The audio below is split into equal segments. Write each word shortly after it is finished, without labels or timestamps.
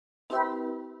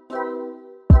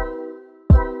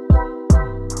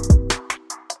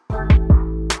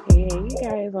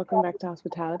guys, welcome back to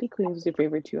Hospitality Queens with your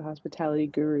favorite two hospitality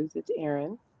gurus. It's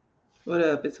Erin, What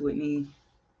up? It's Whitney.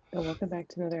 and welcome back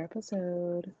to another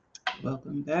episode.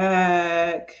 Welcome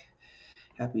back.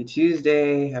 Happy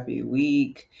Tuesday. Happy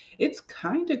week. It's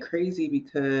kind of crazy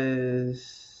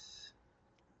because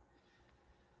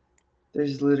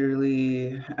there's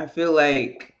literally, I feel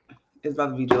like it's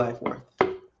about to be July 4th.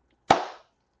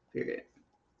 Period.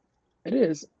 It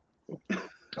is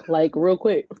like real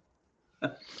quick.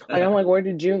 Like I'm like, where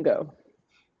did June go?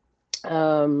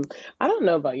 Um, I don't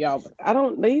know about y'all, but I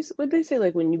don't. What they say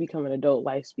like when you become an adult,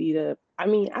 life speed up. I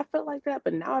mean, I felt like that,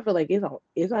 but now I feel like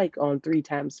it's like on three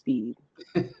times speed.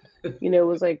 It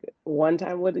was like one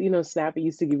time what Snappy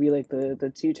used to give you like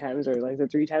the two times or like the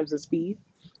three times the speed.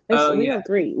 It's Oh, we yeah. on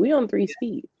three. We on three Yeah.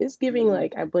 speed. It's giving Mhm.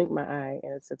 like I blink my eye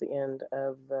and it's at the end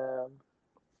of the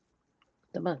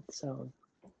month. So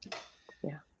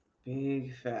yeah.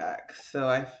 Big facts. So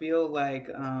I feel like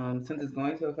since it's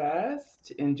going so fast,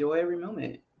 enjoy every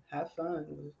moment. Have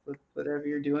fun with whatever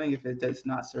you're doing. If it does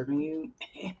not serving you,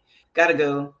 gotta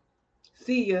go.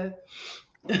 See ya.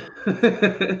 you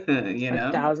A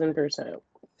know, 1,000%.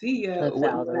 see ya. A What you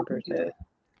thousand gonna do? percent.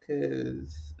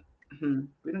 Because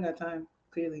we don't got time.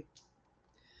 Clearly.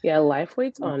 Yeah, life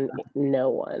waits on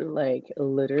no one. Like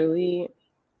literally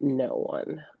no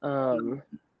one.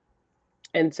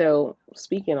 And so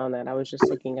speaking on that, I was just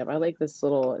looking up. I like this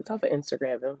little. It's off of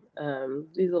Instagram.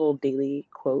 These little daily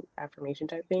quote affirmation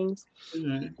type things.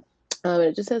 Mm-hmm.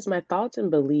 It just says, "My thoughts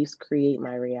and beliefs create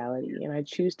my reality, and I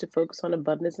choose to focus on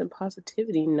abundance and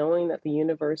positivity, knowing that the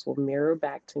universe will mirror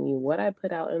back to me what I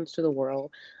put out into the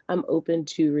world. I'm open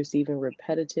to receiving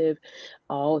repetitive,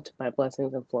 all to my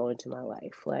blessings and flow into my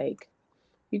life." Like,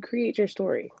 you create your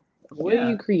story. What are Yeah.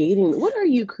 you creating? What are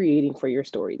you creating for your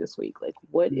story this week? Like,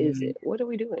 what is Mm-hmm. it? What are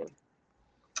we doing?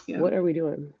 Yeah. What are we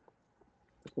doing?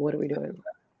 What are we doing?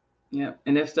 Yeah.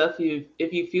 And if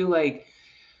you feel like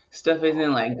stuff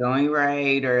isn't like going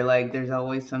right or like there's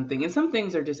always something, and some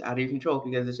things are just out of your control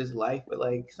because it's just life, but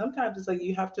like sometimes it's like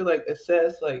you have to like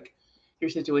assess like your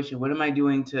situation. What am I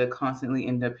doing to constantly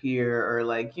end up here? Or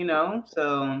like,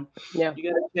 so Yeah. you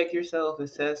got to check yourself,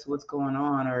 assess what's going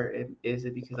on. Or is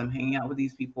it because I'm hanging out with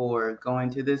these people or going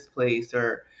to this place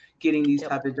or getting these Yep.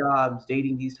 type of jobs,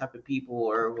 dating these type of people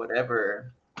or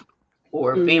whatever,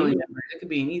 or family Mm-hmm. members? It could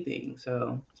be anything.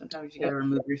 So sometimes you got to Yep.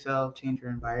 remove yourself, change your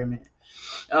environment.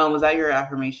 Was that your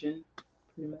affirmation?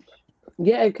 Pretty much.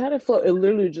 Yeah, it kind of flow. It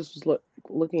literally just was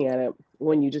looking at it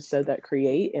when you just said that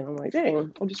create, and I'm like,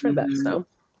 dang, I just read that. hmm So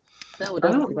that would I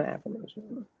definitely be don't. my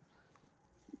affirmation.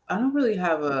 I don't really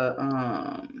have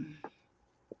a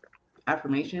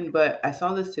affirmation, but I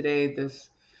saw this today. This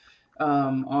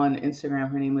on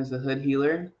Instagram. Her name is the Hood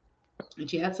Healer, and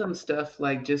she had some stuff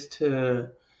like just to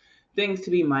things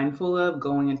to be mindful of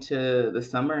going into the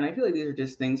summer. And I feel like these are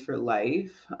just things for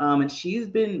life. And she's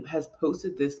been has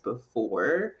posted this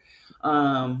before.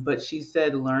 But she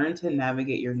said learn to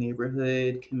navigate your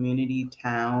neighborhood, community,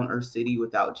 town, or city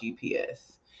without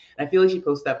GPS. And I feel like she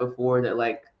posted that before, that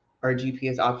like our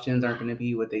GPS options aren't going to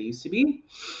be what they used to be.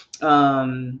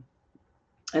 Um,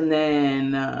 and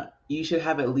then you should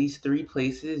have at least three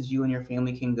places you and your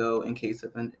family can go in case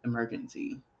of an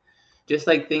emergency. Just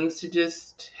like things to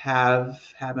just have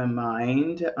in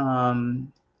mind.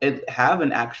 Have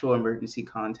an actual emergency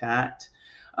contact,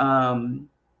 um,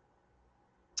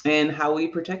 and how will you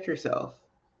protect yourself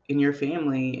and your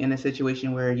family in a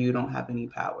situation where you don't have any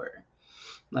power,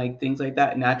 like things like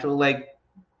that. Natural, like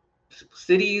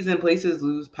cities and places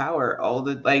lose power all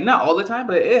the, like, not all the time,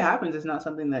 but it happens. It's not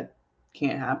something that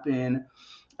can't happen.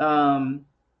 Um,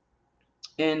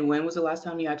 And when was the last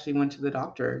time you actually went to the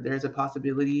doctor? There's a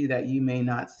possibility that you may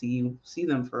not see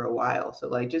them for a while. So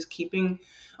like just keeping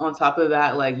on top of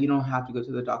that, like you don't have to go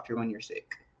to the doctor when you're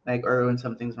sick, like, or when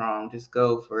something's wrong. Just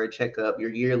go for a checkup, your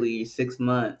yearly 6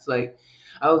 months. Like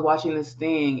I was watching this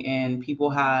thing and people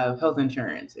have health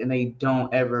insurance and they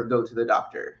don't ever go to the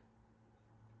doctor.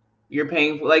 You're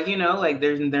paying for, like, like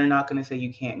they're not going to say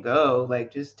you can't go. Like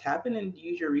just tap in and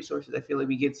use your resources. I feel like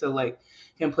we get so like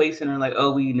complacent, or like,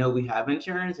 oh, we know we have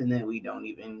insurance and then we don't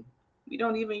even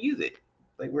use it.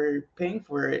 Like we're paying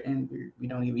for it and we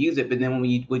don't even use it. But then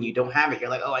when you don't have it, you're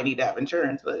like, oh, I need to have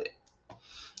insurance. But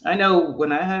I know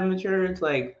when I have insurance,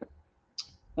 like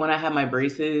when I had my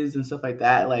braces and stuff like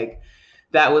that, like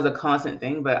that was a constant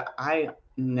thing. But I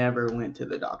never went to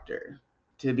the doctor,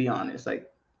 to be honest. Like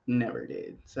never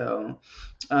did. So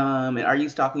and are you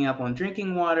stocking up on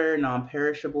drinking water,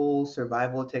 non-perishable,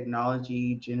 survival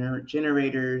technology,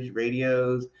 generators,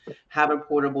 radios? Have a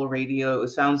portable radio. It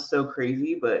sounds so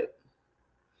crazy, but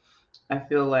I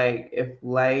feel like if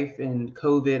life and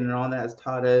COVID and all that has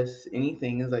taught us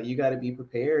anything, is like you got to be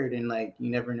prepared, and like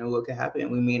you never know what could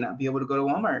happen. We may not be able to go to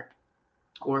Walmart,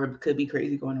 or it could be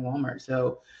crazy going to Walmart.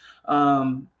 So,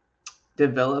 um,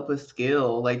 develop a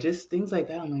skill, like just things like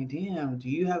that. I'm like, damn, do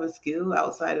you have a skill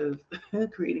outside of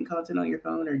creating content on your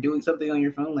phone or doing something on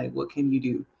your phone? Like, what can you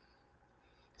do?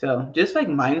 So just like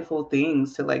mindful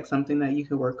things to like something that you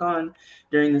can work on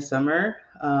during the summer,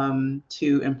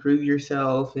 to improve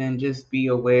yourself and just be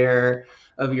aware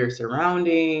of your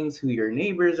surroundings, who your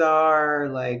neighbors are,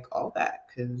 like all that,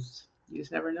 because you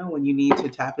just never know when you need to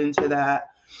tap into that,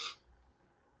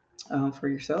 for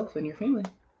yourself and your family.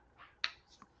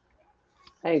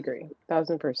 I agree,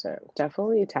 1000%.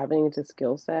 Definitely tapping into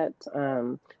skill sets.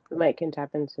 We might can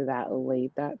tap into that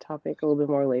topic a little bit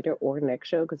more later or next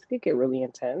show because it could get really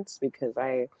intense. Because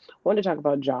I want to talk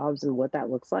about jobs and what that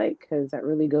looks like because that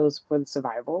really goes for the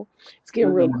survival. It's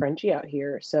getting real Mm-hmm. crunchy out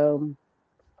here, so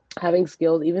having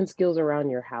skills, even skills around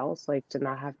your house, like to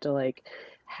not have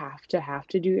to have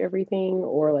to do everything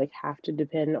or like have to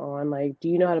depend on like, do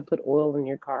you know how to put oil in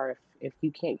your car if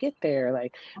you can't get there?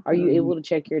 Like, are you able to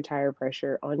check your tire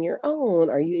pressure on your own?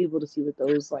 Are you able to see what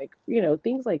those like,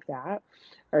 things like that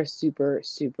are super,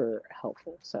 super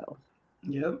helpful. So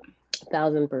Yep.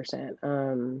 1000%.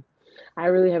 I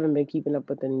really haven't been keeping up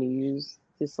with the news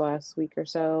this last week or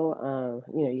so.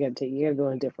 You gotta go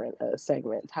in different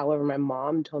segments. However, my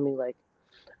mom told me like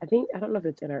I don't know if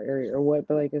it's in our area or what,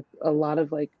 but like a lot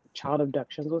of like child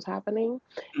abductions was happening,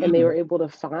 and they Mm-hmm. were able to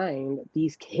find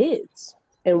these kids.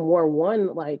 And were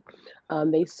one like,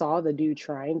 they saw the dude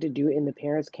trying to do it, and the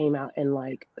parents came out and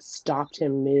like stopped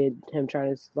him mid him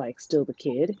trying to like steal the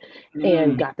kid,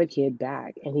 and Mm, got the kid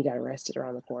back, and he got arrested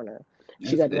around the corner.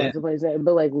 She that's got good. license plates,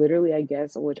 but like literally, I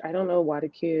guess, which I don't know why the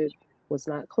kid was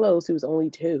not close. He was only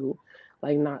 2,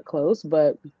 like not close,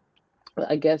 but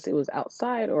I guess it was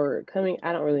outside or coming.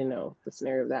 I don't really know the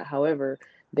scenario of that. However,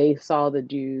 they saw the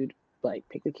dude like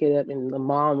pick the kid up, and the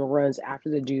mom runs after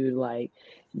the dude like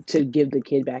to give the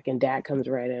kid back, and dad comes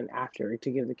right in after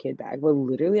to give the kid back. But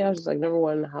literally, I was just like, number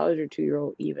one, how is your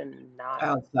 2-year-old even not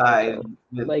like Outside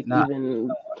with not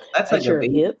even that's like at a your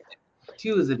baby. hip?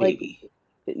 Two is a Like, baby.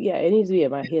 yeah, it needs to be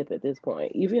at my hip at this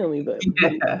point. You feel me? But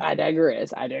Yeah. I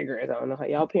digress. I digress. I don't know how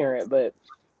y'all parent, but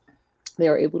they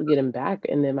were able to get him back.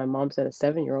 And then my mom said a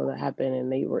 7-year-old that happened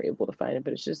and they were able to find it.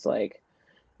 But it's just like,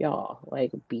 y'all,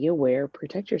 like, be aware,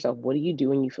 protect yourself. What do you do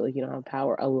when you feel like you don't have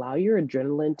power? Allow your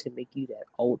adrenaline to make you that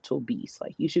ultra beast.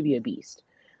 Like, you should be a beast.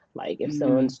 Like, if Mhm.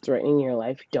 someone's threatening your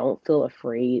life, don't feel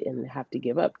afraid and have to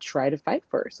give up. Try to fight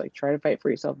first. Like, try to fight for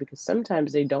yourself because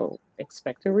sometimes they don't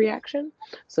expect a reaction.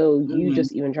 So, you Mhm.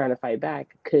 just even trying to fight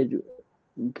back could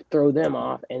throw them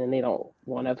off and then they don't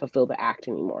want to fulfill the act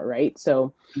anymore, right?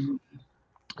 So, Mhm.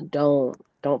 don't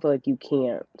feel like you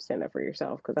can't stand up for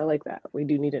yourself because I like that. We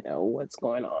do need to know what's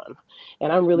going on.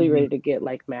 And I'm really Mhm. ready to get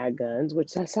like mad guns,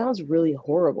 which that sounds really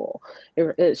horrible.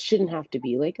 It shouldn't have to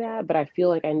be like that, but I feel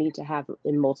like I need to have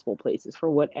in multiple places for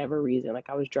whatever reason. Like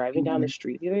I was driving down the Mhm.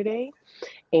 street the other day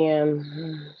and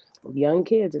young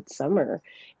kids, it's summer,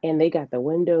 and they got the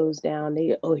windows down.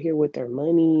 They here with their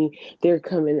money. They're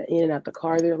coming in and out the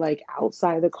car. They're like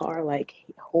outside the car, like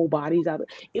whole bodies out.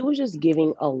 It was just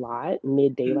giving a lot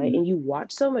mid daylight, Mhm. and you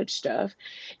watch so much stuff,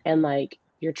 and like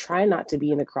you're trying not to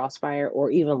be in the crossfire or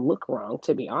even look wrong,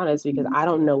 to be honest, because Mhm. I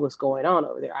don't know what's going on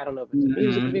over there. I don't know if it's a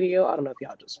music Mhm. video. I don't know if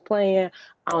y'all just playing.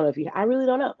 I don't know if you. I really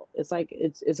don't know. It's like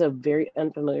it's a very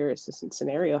unfamiliar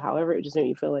scenario. However, it just made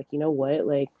me feel like, you know what,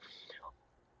 like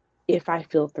if I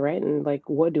feel threatened, like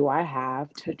what do I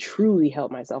have to truly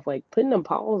help myself? Like putting them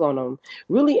paws on them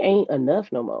really ain't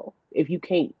enough no more. If you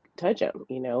can't touch them,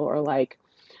 or like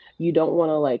you don't want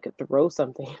to like throw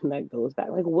something that goes back.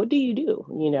 Like what do you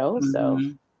do? So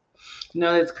Mhm.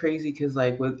 No, it's crazy because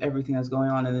like with everything that's going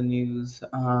on in the news,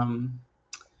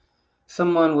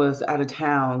 someone was out of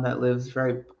town that lives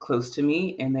very close to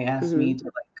me, and they asked mhm, me to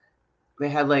like they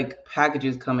had like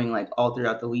packages coming like all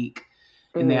throughout the week,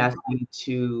 and they mhm, asked me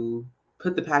to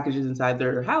put the packages inside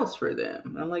their house for them.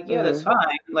 And I'm like, yeah, that's mhm, fine.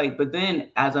 Like, but then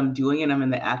as I'm doing it, I'm in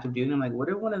the act of doing it. I'm like, what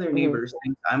if one of their mhm, neighbors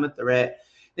thinks I'm a threat,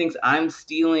 thinks I'm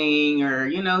stealing, or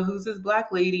who's this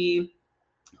black lady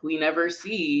who we never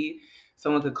see?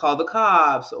 Someone could call the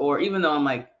cops, or even though I'm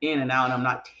like in and out and I'm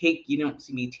not you don't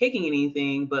see me taking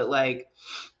anything, but like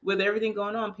with everything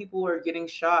going on, people are getting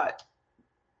shot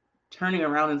turning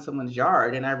around in someone's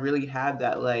yard, and I really had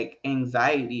that like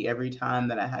anxiety every time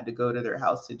that I had to go to their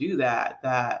house to do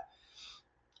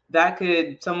that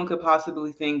could someone could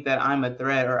possibly think that I'm a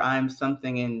threat or I'm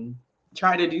something and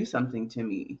try to do something to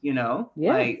me,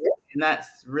 yeah, like, and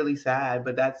that's really sad,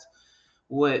 but that's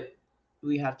what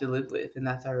we have to live with, and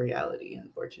that's our reality,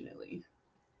 unfortunately.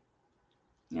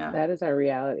 Yeah. That is our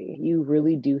reality. You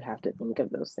really do have to think of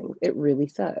those things. It really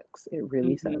sucks. It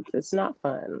really Hmm. sucks. It's not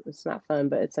fun. It's not fun,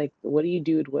 but it's like, what do you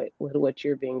do with what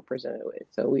you're being presented with?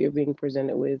 So we are being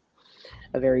presented with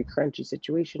a very crunchy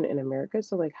situation in America.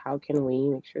 So like, how can we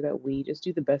make sure that we just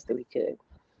do the best that we could?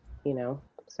 You know?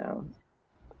 So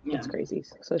Yeah. it's crazy.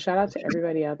 So shout out to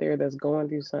everybody out there that's going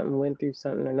through something, went through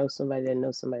something, or knows somebody that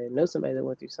knows somebody that knows somebody that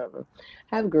went through something.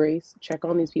 Have grace. Check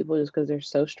on these people just because they're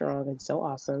so strong and so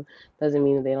awesome doesn't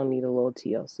mean that they don't need a little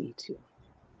TLC too.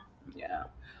 Yeah.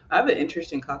 I have an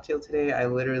interesting cocktail today. I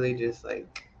literally just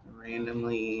like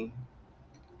randomly.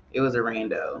 It was a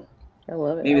rando. I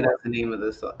love it. Maybe that's the name of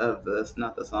this,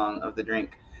 not the song of the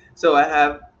drink. So I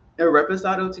have a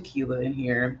reposado tequila in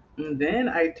here, and then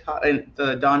I taught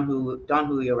the Don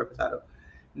Julio reposado.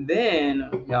 Then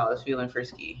y'all is feeling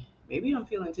frisky. Maybe I'm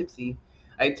feeling tipsy.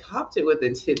 I topped it with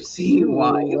a tipsy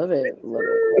wine. Love it. Love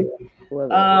it.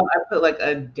 Love it. I put like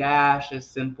a dash of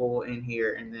simple in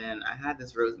here, and then I had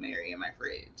this rosemary in my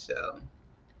fridge. So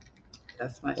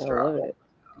that's my I straw. love it.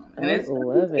 And I it's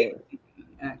pretty love it. tasty,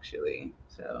 actually.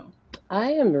 So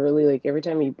I am really like every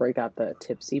time you break out the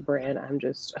Tipsy brand, I'm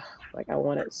just like I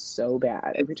want it so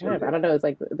bad every it's so time. I good. don't know. It's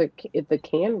like the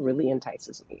can really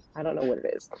entices me. I don't know what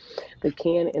it is. The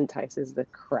can entices the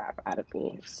crap out of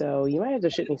me. So you might have to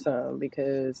ship me some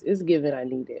because it's given I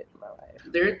need it in my life.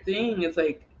 Their thing is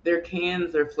like their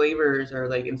cans, their flavors are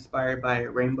like inspired by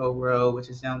Rainbow Row, which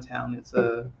is downtown. It's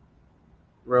a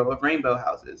row of rainbow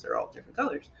houses. They're all different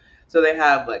colors. So they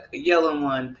have like a yellow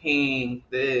one, pink,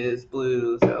 this,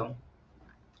 blue. So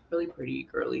really pretty,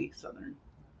 girly, southern.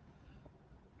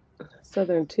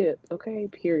 Southern tip, okay,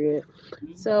 period.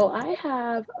 So I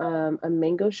have a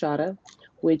mango shata,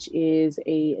 which is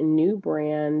a new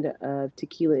brand of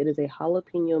tequila. It is a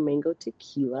jalapeno mango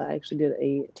tequila. I actually did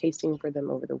a tasting for them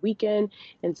over the weekend,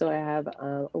 and so I have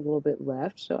a little bit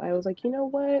left. So I was like, you know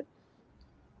what?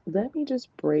 Let me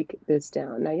just break this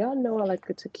down. Now y'all know I like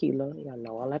a tequila. Y'all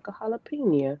know I like a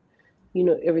jalapeno. You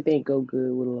know everything go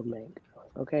good with a little mango.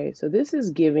 Okay, so this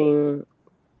is giving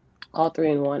all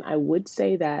three in one. I would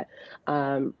say that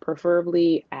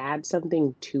preferably add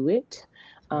something to it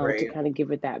to Right. kind of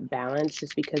give it that balance,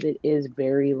 just because it is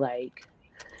very like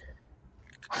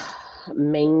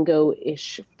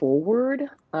mango-ish forward.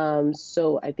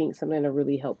 So I think something to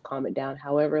really help calm it down.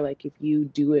 However, like if you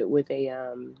do it with a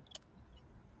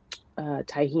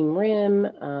Tahine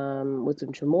rim with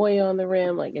some chamoy on the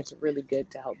rim, like it's really good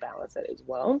to help balance it as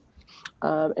well.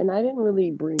 And I didn't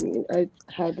really bring, I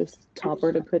had this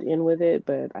topper to put in with it,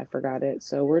 but I forgot it.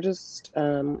 So we're just,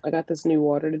 I got this new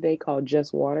water today called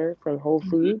Just Water from Whole Mm-hmm.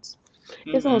 Foods.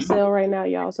 It's on Mm-hmm. sale right now,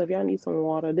 y'all. So if y'all need some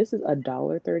water, this is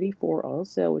 $1.34 on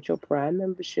sale with your Prime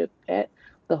membership at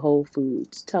the Whole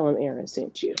Foods. Tell them Aaron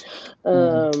sent you.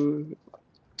 Mm-hmm. Um,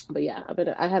 but yeah,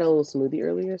 I had a little smoothie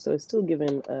earlier, so it's still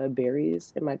giving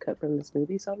berries in my cup from the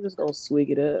smoothie. So I'm just gonna swig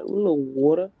it up, with a little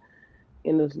water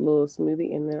in this little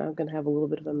smoothie, and then I'm gonna have a little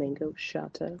bit of a mango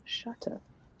shata. I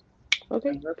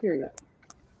Okay, love period. that.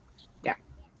 Yeah,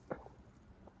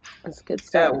 that's good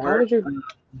At stuff. How work, was your?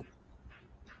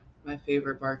 my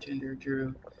favorite bartender,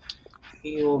 Drew,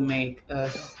 he will make a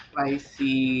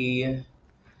spicy.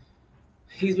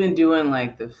 He's been doing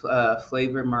like the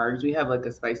flavored margs. We have like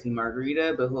a spicy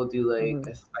margarita, but he'll do like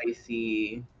Mm-hmm, a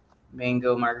spicy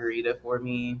mango margarita for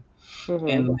me.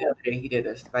 mm-hmm. And the other day he did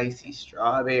a spicy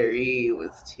strawberry. It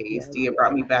was tasty. Yum. It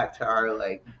brought me back to our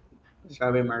like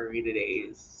strawberry margarita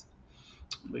days.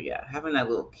 But yeah, having that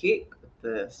little kick with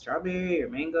the strawberry or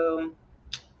mango,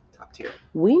 top tier.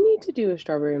 We need to do a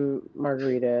strawberry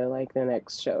margarita like the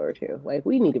next show or two. Like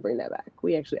we need to bring that back.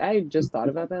 We actually, I just thought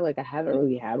about that. Like I haven't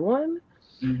really had one,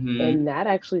 Mm-hmm. and that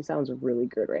actually sounds really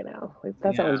good right now. Like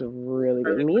that Yeah. sounds really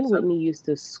good. Perfect Me for and Whitney used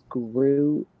to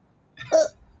screw up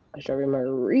a strawberry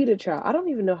margarita, child. I don't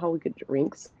even know how we could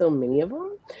drink so many of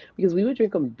them because we would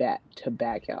drink them back to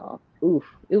back, y'all. Oof,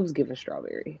 it was giving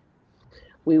strawberry.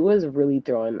 We was really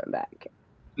throwing them back.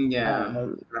 Yeah.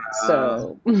 Um, Uh,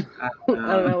 so I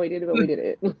I don't know know. how we did it, but we did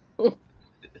it.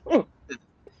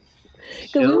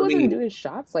 Because we Show wasn't me. doing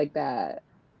shots like that.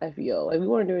 I feel like we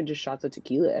weren't doing just shots of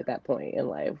tequila at that point in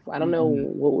life. I don't know Mm-hmm.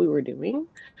 what we were doing.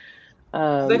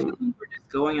 Because I feel Um, like we were just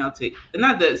going out to,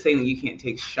 not that saying that you can't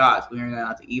take shots when you're going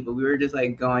out to eat, but we were just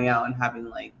like going out and having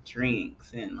like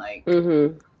drinks and like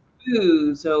mhm,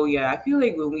 food. So yeah, I feel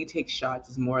like when we take shots,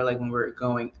 it's more like when we're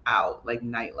going out, like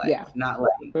yeah, nightlife, not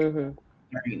like mhm,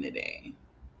 during the day.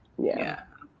 yeah, Yeah,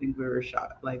 I don't think we were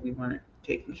shot, like we weren't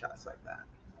taking shots like that.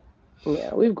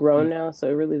 yeah. We've grown now, so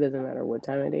it really doesn't matter what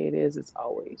time of day it is. It's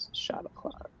always shot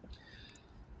o'clock.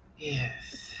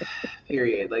 Yes.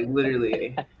 Period. Like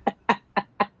literally.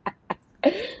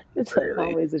 It's Literally.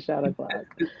 always a shot o'clock.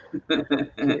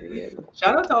 Period.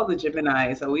 Shout out to all the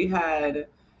Gemini. So we had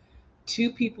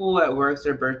two people at work,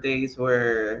 their birthdays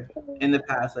were in the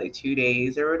past like 2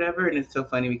 days or whatever. And it's so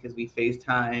funny because we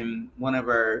FaceTime one of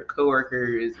our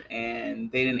coworkers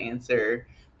and they didn't answer.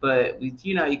 But we,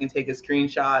 you can take a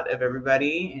screenshot of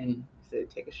everybody and say,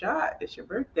 take a shot. It's your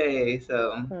birthday.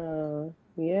 So Oh,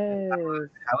 that's yes.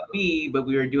 how it be. But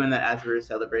we were doing that as we were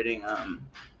celebrating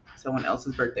someone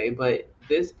else's birthday. But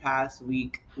this past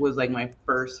week was like my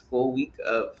first full week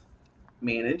of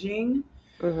managing.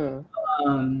 Mm-hmm.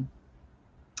 Um,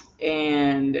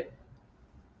 and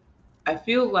I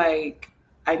feel like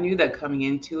I knew that coming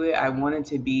into it, I wanted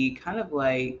to be kind of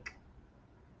like,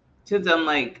 since I'm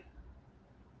like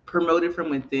promoted from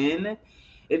within,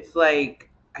 it's like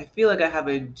I feel like I have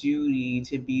a duty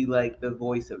to be like the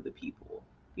voice of the people.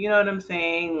 You know what I'm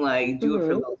saying? Like do it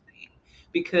for Mm-hmm. those things.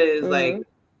 Because like Mm-hmm.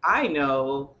 I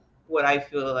know what I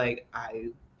feel like I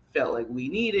felt like we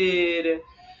needed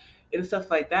and stuff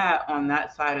like that on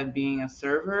that side of being a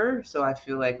server. So I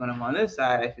feel like when I'm on this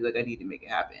side, I feel like I need to make it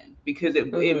happen because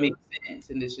it Mm-hmm. makes sense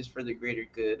and it's just for the greater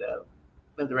good of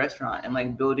the restaurant and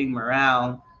like building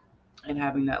morale and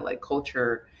having that like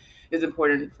culture is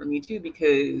important for me too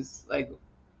because like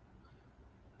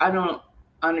I don't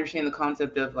understand the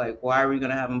concept of like why are we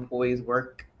gonna have employees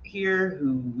work here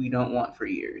who we don't want for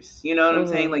years? You know what I'm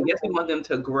saying? Mm-hmm. Like yes, we want them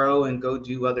to grow and go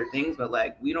do other things, but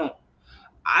like we don't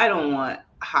I don't want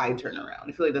high turnaround.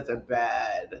 I feel like that's a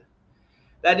bad.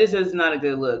 That just is not a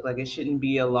good look. Like it shouldn't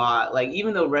be a lot. Like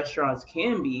even though restaurants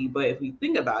can be, but if we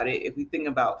think about it, if we think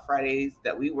about Fridays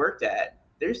that we worked at,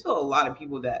 there's still a lot of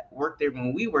people that worked there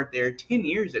when we worked there 10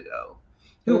 years ago,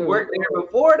 who Mm-hmm. worked there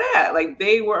before that. Like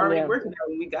they were already Yeah. working there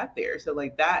when we got there. So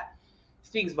like that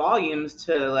speaks volumes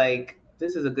to like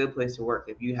this is a good place to work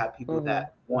if you have people Mm-hmm.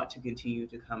 that want to continue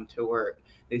to come to work.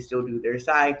 They still do their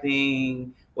side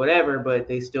thing, whatever, but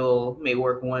they still may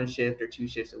work one shift or two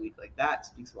shifts a week. Like that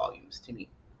speaks volumes to me.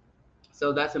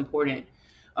 So that's important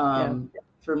Yeah.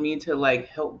 for me to like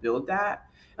help build that.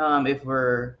 If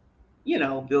we're,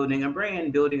 building a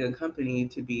brand, building a company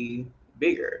to be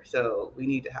bigger, so we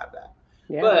need to have that.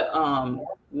 Yeah. But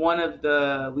one of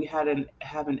the we had an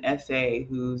have an essay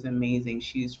who's amazing.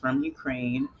 She's from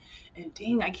Ukraine, and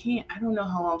dang, I don't know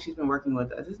how long she's been working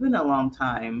with us. It's been a long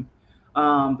time,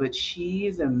 but she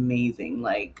is amazing.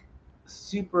 Like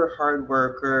super hard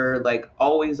worker, like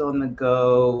always on the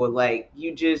go. Like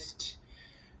you just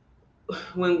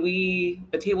when we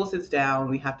a table sits down,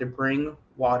 we have to bring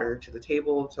water to the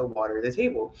table to water the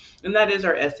table, and that is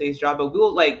our essays job. But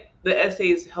we'll like the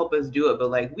essays help us do it, but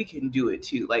like we can do it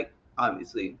too. Like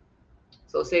obviously,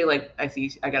 so say like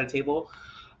I got a table.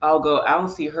 I'll go. I don't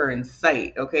see her in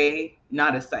sight. Okay,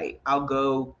 not a sight. I'll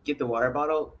go get the water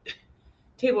bottle.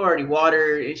 Table already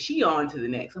watered, and she on to the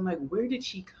next. I'm like, where did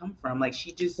she come from? Like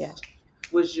she Yeah. just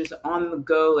was just on the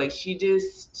go. Like she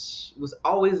just was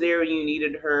always there when you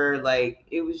needed her. Like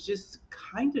it was just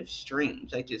kind of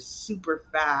strange. Like just super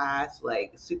fast,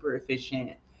 like super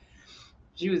efficient.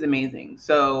 She was amazing.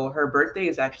 So her birthday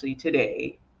is actually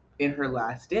today, and her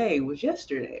last day was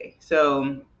yesterday.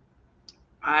 So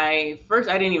I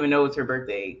didn't even know it's her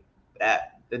birthday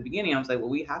at the beginning. I was like, well,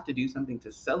 we have to do something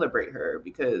to celebrate her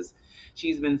because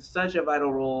she's been such a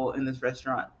vital role in this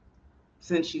restaurant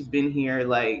since she's been here.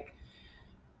 Like,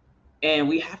 and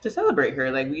we have to celebrate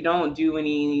her. Like, we don't do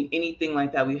anything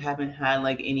like that. We haven't had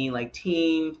like any like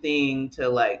team thing to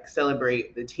like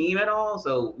celebrate the team at all.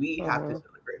 So we have to Mm-hmm.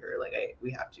 celebrate her. Like,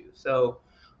 we have to. So,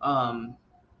 um,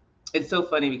 it's so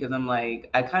funny because I'm like,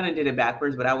 I kind of did it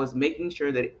backwards, but I was making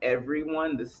sure that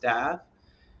everyone, the staff,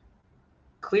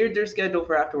 cleared their schedule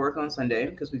for after work on Sunday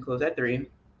because we close at 3.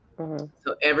 Mm-hmm.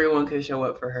 So everyone could show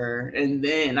up for her. And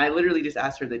then I literally just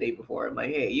asked her the day before. I'm like,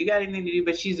 hey, you got anything to do?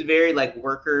 But she's very like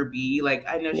worker bee. Like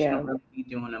I know she Yeah. don't really be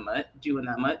doing that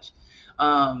much.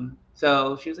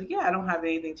 So she was like, yeah, I don't have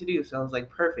anything to do. So I was like,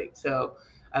 perfect. So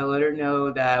I let her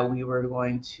know that we were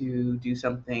going to do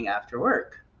something after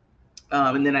work.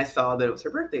 And then I saw that it was her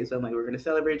birthday. So I'm like, we're gonna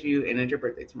celebrate you and it's your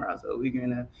birthday tomorrow. So we're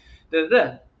gonna da da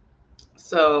da.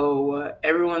 So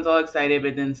everyone's all excited,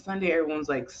 but then Sunday everyone's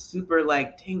like super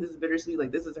like, dang, this is bittersweet.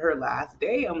 Like this is her last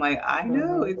day. I'm like, I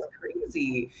know Mm-hmm. it's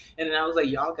crazy. And then I was like,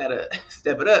 y'all gotta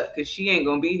step it up because she ain't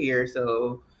gonna be here.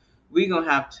 So we gonna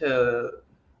have to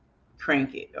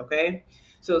crank it, okay?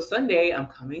 So Sunday I'm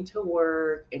coming to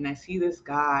work and I see this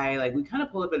guy. Like we kind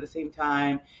of pull up at the same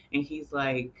time, and he's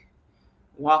like,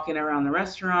 walking around the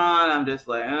restaurant. I'm just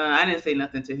like, I didn't say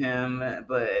nothing to him,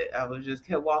 but I was just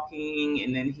kept walking.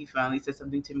 And then he finally said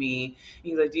something to me.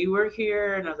 He's like, "Do you work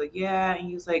here?" And I was like, "Yeah." And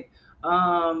he was like,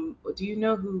 "Do you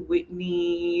know who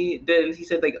Whitney?" Then he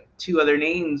said like two other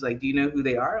names. Like, "Do you know who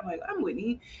they are?" I'm like, "I'm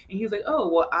Whitney." And he was like, "Oh,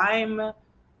 well, I'm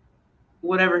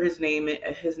whatever his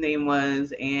name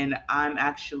was, and I'm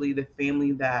actually the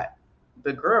family that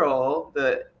the girl,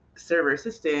 the server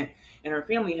assistant, and her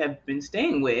family have been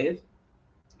staying with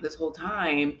this whole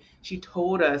time. She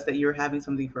told us that you're having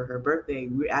something for her birthday.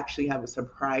 We actually have a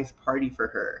surprise party for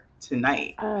her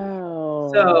tonight.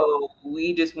 Oh, So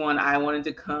we just I wanted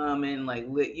to come and like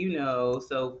let you know.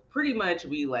 So pretty much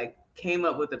we like came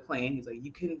up with a plan. He's like,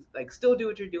 you can like still do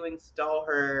what you're doing, stall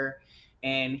her,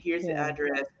 and here's the yeah.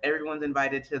 address. Everyone's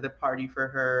invited to the party for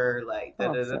her, like da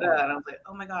da da da. Awesome. And I was like,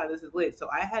 oh my god, this is lit. So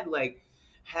I had like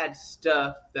had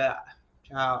stuff that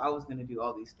child, I was gonna do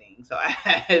all these things. So I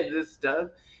had this stuff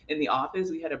in the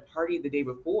office. We had a party the day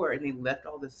before and they left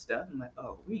all this stuff. I'm like,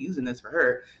 oh, we're using this for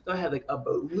her. So I had like a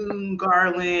balloon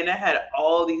garland. I had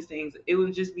all these things. It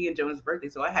was just me and Jonah's birthday.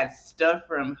 So I had stuff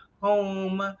from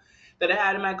home that I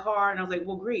had in my car. And I was like,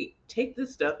 well, great. Take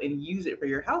this stuff and use it for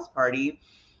your house party.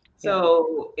 Yeah.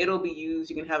 So it'll be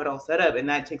used. You can have it all set up. And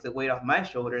that takes a weight off my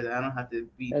shoulder that I don't have to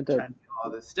be That does. trying to do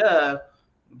all this stuff.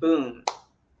 Boom,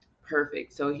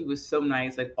 perfect. So he was so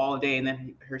nice, like all day. And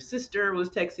then her sister was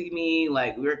texting me,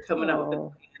 like we were coming up with the Oh,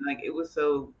 plan. Like it was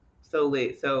so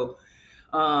lit. So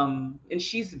and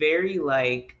she's very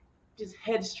like just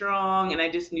headstrong. And I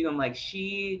just knew I'm like,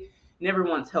 she never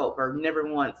wants help or never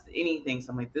wants anything. So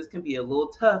I'm like, this can be a little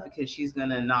tough because she's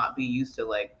gonna not be used to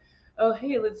like, oh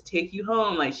hey, let's take you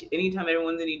home. Like anytime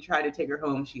everyone's gonna try to take her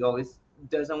home, she always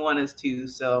doesn't want us to.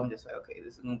 So I'm just like, okay,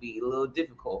 this is gonna be a little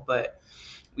difficult. But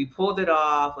we pulled it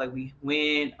off. Like we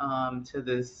went to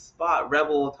this spot,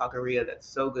 Rebel Taqueria, that's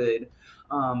so good.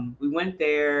 We went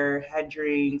there, had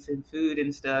drinks and food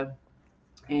and stuff.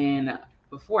 And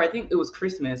before, I think it was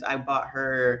Christmas, I bought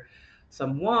her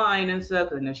some wine and stuff.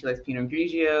 'Cause I know she likes Pinot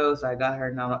Grigio, so I got her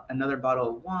another bottle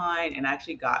of wine, and I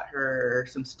actually got her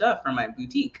some stuff from my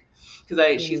boutique because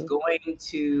I hmm. she's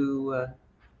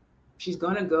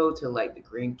gonna go to like the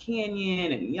Grand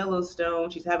Canyon and Yellowstone.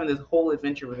 She's having this whole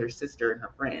adventure with her sister and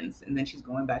her friends, and then she's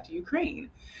going back to Ukraine.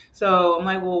 So I'm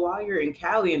like, well, while you're in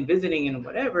Cali and visiting and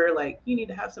whatever, like you need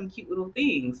to have some cute little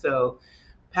things. So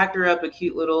packed her up a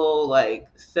cute little like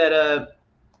setup,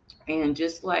 and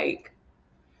just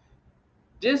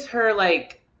her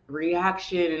like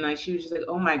reaction, and like she was just like,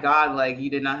 oh my god, like you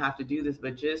did not have to do this,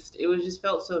 but just it was just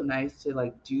felt so nice to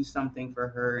like do something for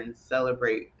her and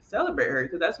celebrate her,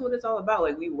 because that's what it's all about.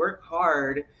 Like we work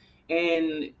hard,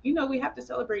 and we have to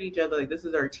celebrate each other. Like this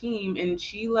is our team, and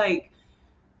she like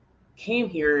came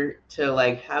here to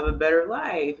like have a better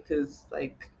life because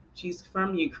like she's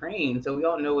from Ukraine, so we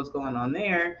all know what's going on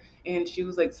there. And she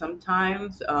was like,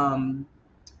 sometimes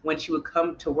when she would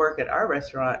come to work at our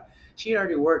restaurant, she had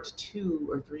already worked 2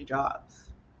 or 3 jobs.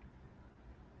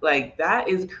 Like that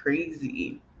is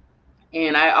crazy.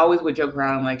 And I always would joke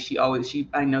around like she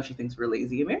I know she thinks we're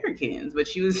lazy Americans, but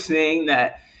she was saying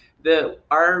that the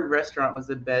our restaurant was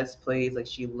the best place. Like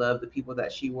she loved the people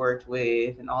that she worked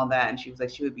with and all that. And she was like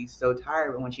she would be so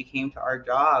tired, but when she came to our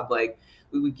job, like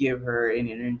we would give her an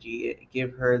energy,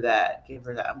 give her that. I'm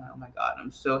like, oh my god,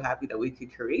 I'm so happy that we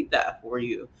could create that for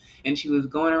you. And she was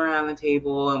going around the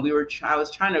table, and I was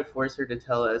trying to force her to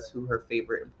tell us who her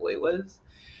favorite employee was,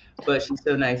 but she's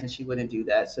so nice and she wouldn't do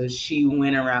that. So she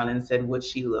went around and said what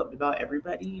she loved about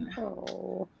everybody.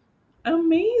 Oh, love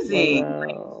Amazing. Like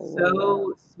that. Love that.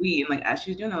 so sweet. And like as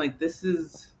she's doing that, like this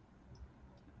is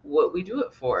what we do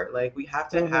it for. Like we have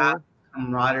to have Hmm.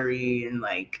 camaraderie and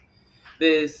like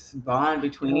this bond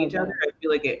between Love each other. that. I feel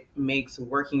like it makes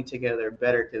working together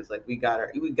better because like we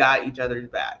got each other's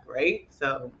back, right?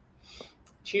 So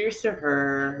cheers to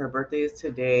her. Her birthday is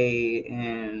today.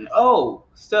 And oh,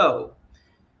 so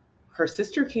her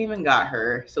sister came and got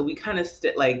her. So we kind of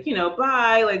like,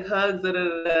 bye, like hugs, da,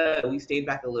 da, da, da. We stayed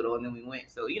back a little and then we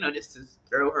went. So, just to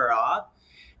throw her off.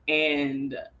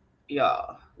 And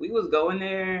y'all, we was going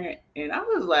there and I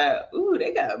was like, ooh,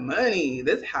 they got money.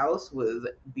 This house was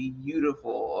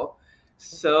beautiful.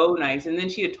 So nice. And then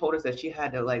she had told us that she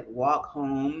had to like walk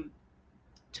home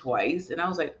twice. And I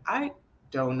was like, I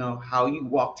don't know how you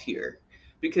walked here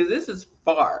because this is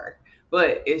far.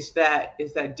 But it's that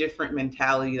different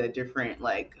mentality, that different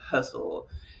like hustle.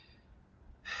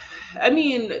 I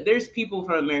mean, there's people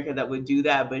from America that would do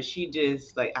that, but she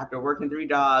just like after working 3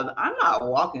 jobs, I'm not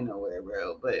walking nowhere,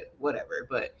 bro. But whatever.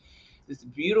 But this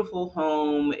beautiful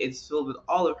home. It's filled with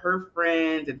all of her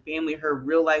friends and family. Her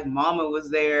real life mama was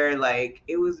there. Like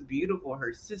it was beautiful.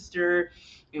 Her sister,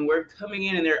 and we're coming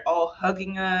in and they're all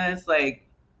hugging us. Like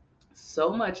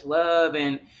so much love,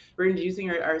 and we're introducing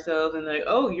ourselves and like,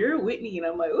 oh, you're Whitney, and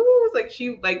I'm like, oh,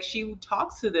 it's like she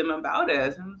talks to them about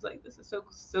us, and I was like, this is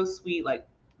so sweet, like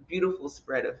beautiful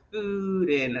spread of food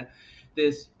and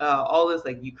this all this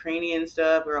like Ukrainian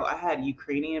stuff. Girl, I had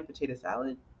Ukrainian potato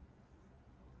salad,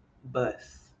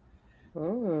 bus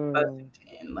Mm.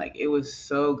 buzzing. Like it was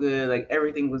so good. Like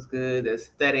everything was good. The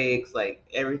aesthetics, like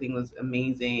everything was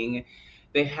amazing.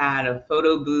 They had a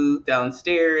photo booth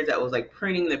downstairs that was like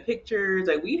printing the pictures.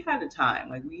 Like we had a time.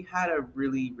 Like we had a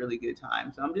really, really good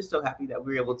time. So I'm just so happy that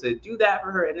we were able to do that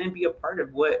for her and then be a part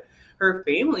of what her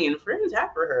family and friends had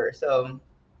for her. So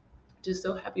just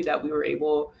so happy that we were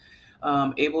able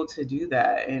to do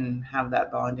that and have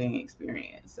that bonding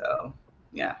experience. So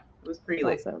yeah, it was pretty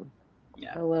That's lit. awesome.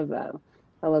 Yeah. I love that.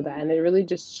 I love that. And it really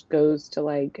just goes to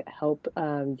like help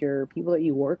your people that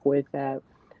you work with that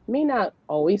may not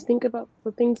always think about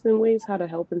the things in ways how to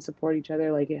help and support each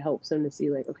other. Like it helps them to see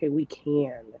like, okay, we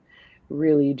can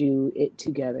really do it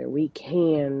together. We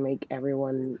can make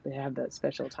everyone have that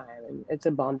special time and it's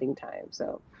a bonding time.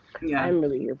 So Yeah. I'm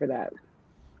really here for that.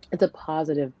 It's a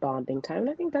positive bonding time. And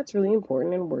I think that's really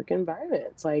important in work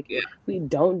environments. Like Yeah. we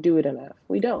don't do it enough.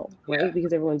 We don't, right? Yeah.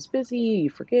 Because everyone's busy, you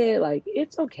forget. Like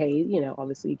it's okay,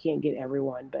 obviously you can't get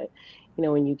everyone, but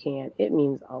when you can, it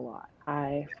means a lot.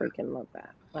 I freaking love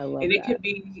that. I love And it can that.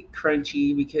 be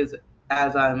crunchy because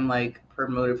as I'm like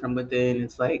promoted from within,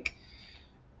 it's like,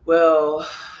 well,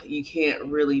 you can't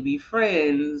really be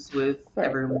friends with Right.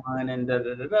 everyone and da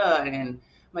da da da. And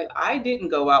like, I didn't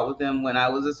go out with them when I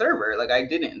was a server. Like, I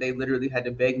didn't. They literally had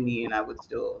to beg me, and I would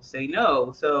still say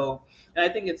no. So, and I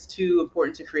think it's too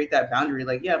important to create that boundary.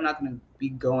 Like, yeah, I'm not going to be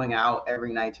going out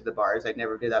every night to the bars. I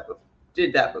never did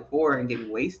that before and getting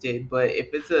wasted. But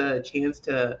if it's a chance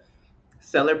to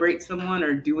celebrate someone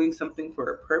or doing something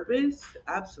for a purpose,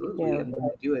 absolutely, Yeah. I'm going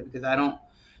to do it because I don't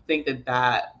think that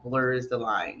that blurs the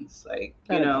lines. Like,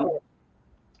 Not at all.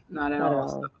 not at Not at all.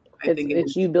 So all. I It's think it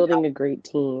it's is, you building a great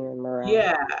team and morale.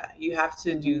 yeah, you have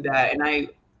to do Hmm. that. And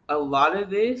a lot of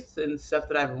this and stuff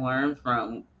that I've learned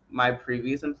from my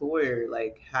previous employer,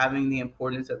 like having the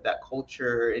importance of that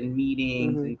culture and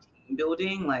meetings Hmm. and team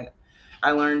building, like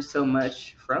I learned so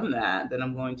much from that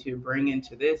I'm going to bring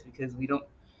into this because we don't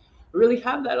really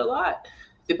have that a lot,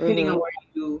 depending on Hmm.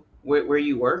 where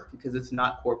you work because it's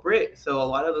not corporate. So a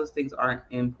lot of those things aren't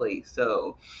in place.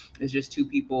 So it's just two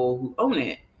people who own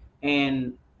it,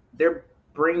 and their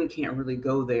brain can't really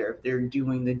go there if they're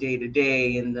doing the day to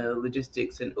day and the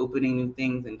logistics and opening new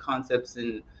things and concepts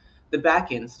and the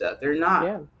back end stuff. They're not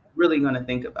Yeah. really going to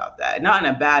think about that. Not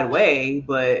in a bad way,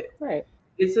 but Right.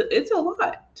 it's a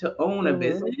lot to own a Hmm.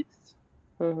 business,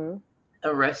 Hmm.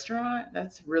 a restaurant.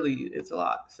 That's really it's a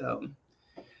lot. So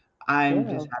I'm Yeah.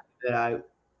 just happy that I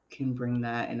can bring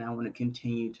that and I want to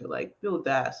continue to like build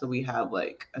that so we have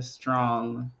like a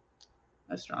strong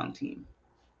team.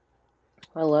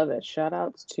 I love it. Shout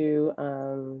outs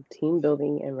to team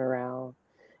building and morale.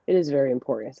 It is very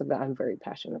important. It's something I'm very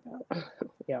passionate about.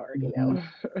 You already Mhm.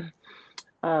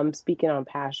 know. Speaking on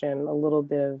passion, a little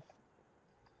bit of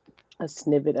a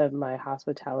snippet of my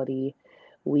hospitality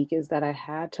week is that I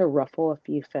had to ruffle a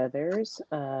few feathers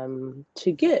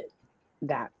to get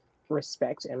that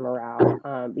respect and morale.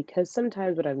 Because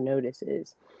sometimes what I've noticed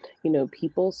is,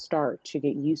 people start to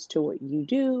get used to what you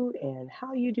do and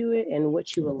how you do it and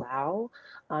what you allow.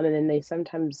 And then they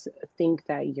sometimes think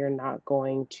that you're not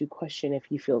going to question if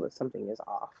you feel that something is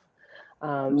off.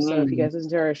 So if you Mm. guys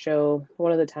listen to our show,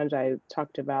 one of the times I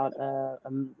talked about a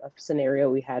scenario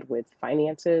we had with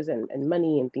finances and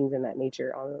money and things in that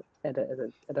nature at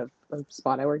a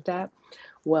spot I worked at.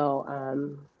 Well,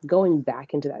 going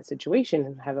back into that situation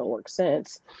and haven't worked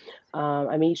since,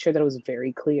 I made sure that it was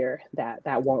very clear that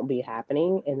that won't be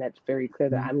happening, and that's very clear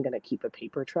that I'm going to keep a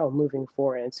paper trail moving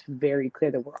forward. And it's very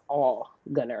clear that we're all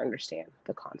going to understand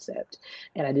the concept.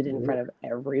 And I did it in front of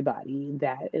everybody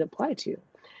that it applied to.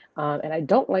 And I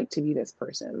don't like to be this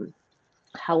person.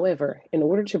 However, in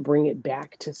order to bring it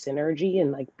back to synergy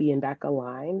and like being back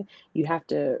aligned, you have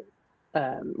to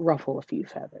ruffle a few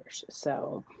feathers.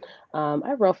 So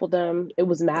I ruffled them. It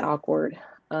was mad awkward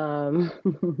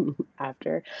um,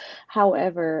 after.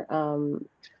 However,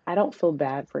 I don't feel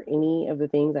bad for any of the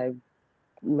things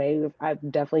I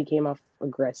definitely came off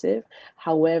aggressive.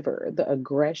 However, the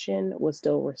aggression was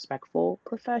still respectful,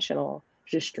 professional,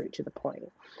 just straight to the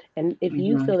point. And if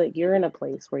you Mm-hmm. feel that you're in a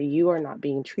place where you are not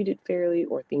being treated fairly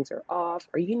or things are off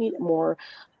or you need more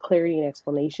clarity and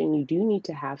explanation, you do need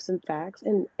to have some facts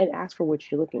and ask for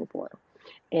what you're looking for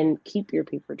and keep your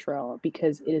paper trail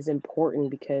because it is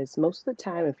important because most of the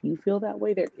time if you feel that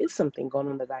way there is something going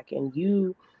on in the back end.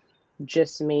 You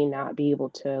just may not be able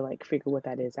to like figure what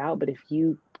that is out, but if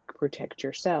you protect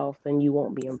yourself then you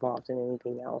won't be involved in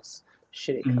anything else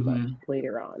should it come up Mm-hmm.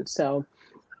 later on. So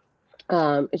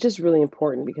it's just really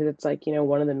important because it's like,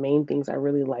 one of the main things I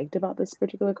really liked about this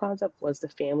particular concept was the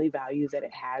family values that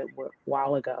it had a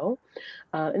while ago.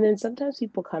 And then sometimes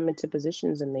people come into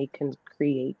positions and they can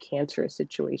create cancerous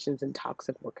situations and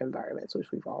toxic work environments,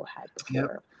 which we've all had Yep.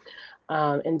 before.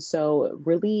 And so,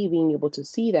 really being able to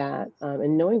see that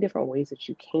and knowing different ways that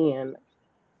you can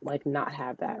like not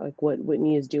have that. Like what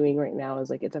Whitney is doing right now is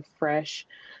like it's a fresh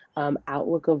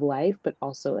outlook of life, but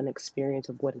also an experience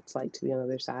of what it's like to be on the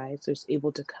other side. So it's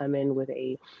able to come in with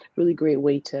a really great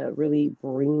way to really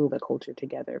bring the culture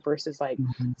together versus like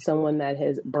Mm-hmm. someone that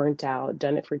has burnt out,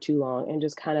 done it for too long, and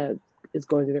just kind of is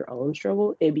going through their own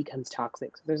struggle. It becomes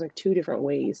toxic. So there's like two different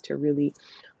ways to really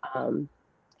um,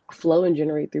 flow and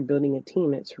generate through building a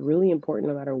team. It's really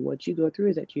important no matter what you go through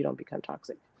is that you don't become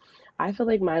toxic. I feel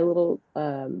like my little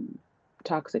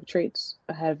toxic traits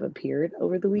have appeared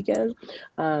over the weekend,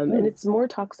 and Oh, it's more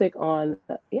toxic on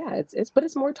yeah, but it's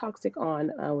more toxic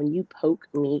on when you poke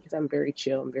me because I'm very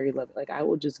chill, I'm very loving. Like I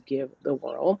will just give the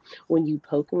world. When you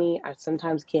poke me, I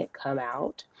sometimes can't come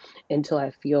out until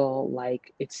I feel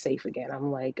like it's safe again.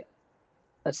 I'm like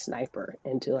a sniper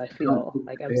until I don't feel be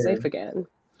like I'm safe fair. again.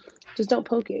 Just don't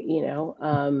poke it.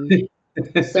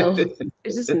 So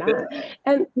it's just not.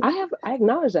 And I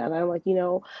acknowledge that. And I'm like,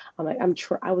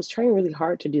 I was trying really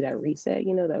hard to do that reset,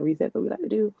 that reset that we like to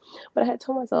do. But I had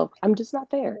told myself, I'm just not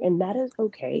there. And that is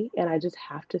okay. And I just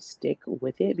have to stick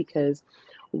with it because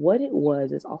what it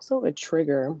was is also a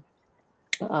trigger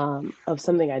of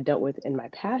something I dealt with in my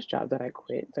past job that I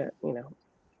quit that,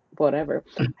 whatever.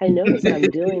 I noticed that I'm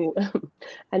dealing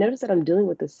I noticed that I'm dealing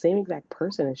with the same exact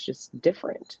person. It's just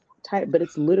different type, but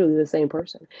it's literally the same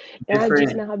person. And I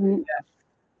just Different. now have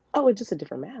oh, it's just a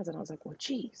different mask. And I was like, well,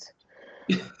 geez,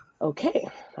 okay,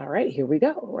 all right, here we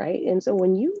go, right? And so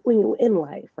when you in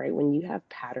life, right, when you have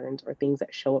patterns or things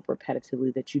that show up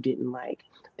repetitively that you didn't like,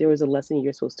 there was a lesson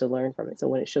you're supposed to learn from it. So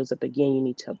when it shows up again, you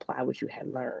need to apply what you had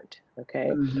learned.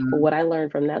 Okay. But Mm-hmm. what I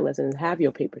learned from that lesson is have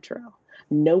your paper trail.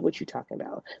 Know what you're talking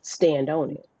about. Stand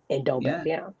on it and don't back Yeah.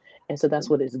 down. And so that's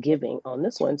what it's giving on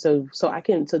this one. So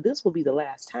this will be the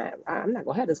last time. I'm not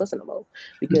gonna have this lesson no more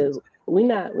because we're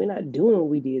not doing what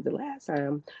we did the last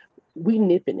time. We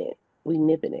nipping it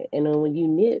and then when you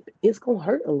nip it's gonna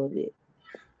hurt a little bit.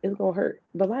 It's gonna hurt.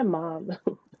 But my mom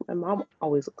my mom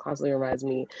always constantly reminds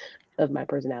me of my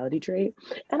personality trait,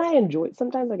 and I enjoy it.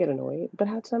 Sometimes I get annoyed, but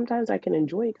how sometimes I can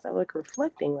enjoy it because I'm like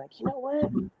reflecting, like, you know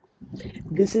what,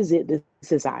 this is it, this is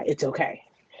I, it's okay.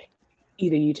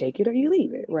 Either you take it or you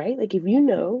leave it, right? Like if you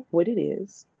know what it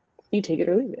is, you take it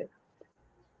or leave it.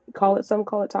 Some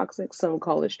call it toxic, some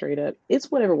call it straight up.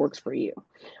 It's whatever works for you.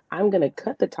 I'm gonna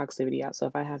cut the toxicity out, so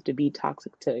if I have to be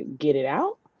toxic to get it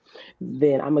out,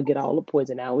 then I'm gonna get all the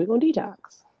poison out. We're gonna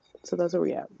detox. So that's where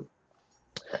we at.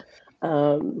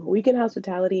 Weekend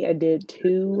hospitality. I did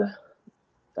two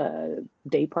uh,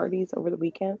 day parties over the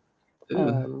weekend.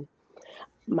 Ooh. Um,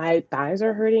 my thighs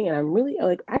are hurting, and I'm really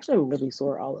like actually I'm really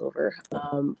sore all over.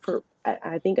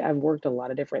 I think I've worked a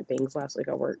lot of different things last week.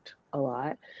 I worked a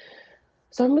lot,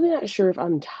 so I'm really not sure if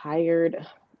I'm tired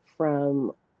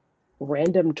from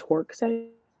random torque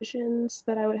sessions that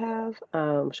I would have. Shout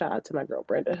out to my girl Brenda,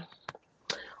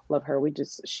 love her.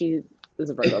 She is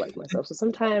a Virgo like myself. So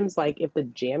sometimes like if the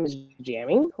jam is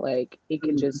jamming, like it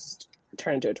could Mhm. just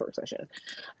turn into a torque session.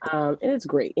 And it's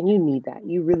great. And you need that.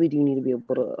 You really do need to be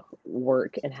able to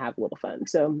work and have a little fun.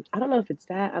 So I don't know if it's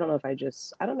that. I don't know if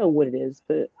I don't know what it is,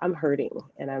 but I'm hurting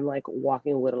and I'm like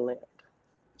walking with a limp.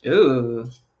 Ooh.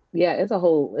 Yeah, it's a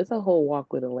whole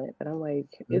walk with a limp. And I'm like,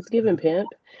 it's giving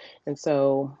pimp. And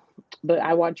so, but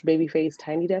I watched Babyface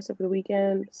Tiny Desk over the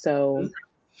weekend. So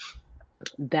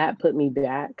that put me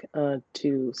back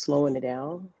to slowing it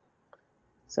down.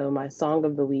 So my song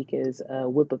of the week is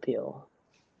Whip Appeal.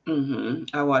 Mm-hmm.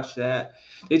 I watched that.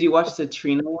 Did you watch the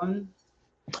Trina one?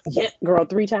 Yeah, girl,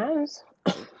 3 times.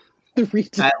 Three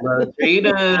I times. love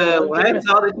I Trina. love When I Trina.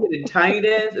 saw that she did Tiny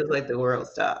Dance, it's like the world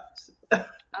stops.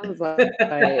 I was like,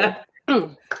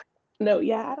 no,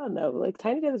 yeah, I don't know. Like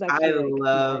Tiny Dead is actually I like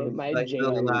love my like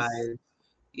the jams. live,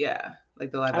 yeah,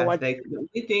 like the live I watch aspect. The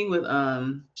only thing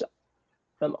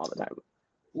them all the time.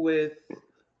 with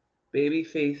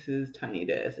Babyface's Tiny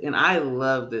Desk, and I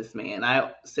love this man.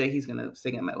 I say he's gonna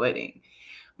sing at my wedding.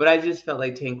 But I just felt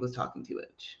like Tank was talking too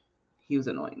much. He was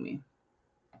annoying me.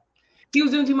 He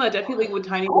was doing too much. I feel like with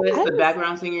Tiny Desk, I the was,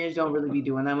 background singers don't really be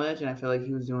doing that much, and I feel like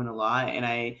he was doing a lot. And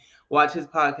I watch his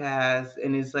podcast,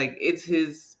 and it's like it's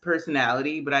his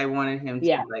personality, but I wanted him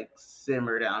to yeah, like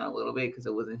simmer down a little bit because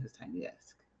it wasn't his Tiny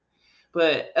Desk.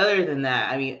 But other than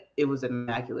that, I mean, it was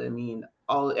immaculate. I mean,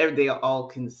 they all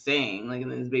can sing, like in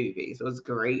his Babyface, so it's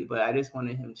great. But I just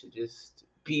wanted him to just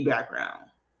be background.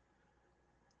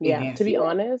 yeah. To Enhance be it.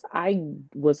 honest, I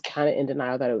was kind of in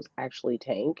denial that it was actually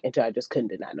Tank until I just couldn't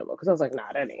deny no more because I was like,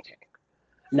 nah, that ain't Tank.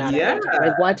 Nah, that Yeah. ain't Tank.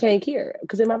 Like, why Tank here?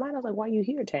 Because in my mind, I was like, why you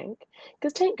here, Tank?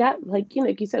 Because Tank got like, you know,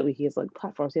 like you said, he has like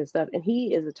platforms, he has stuff, and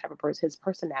he is the type of person. His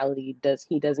personality does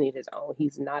need his own.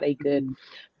 He's not a good Mhm.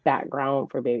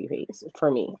 background for Babyface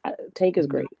for me. Tank is Mhm.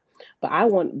 great, but I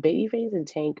want Babyface and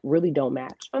Tank really don't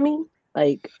match for me.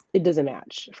 Like it doesn't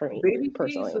match for me Babyface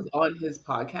personally. was on his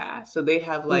podcast, so they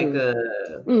have like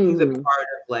Hmm. he's a Hmm. part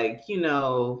of like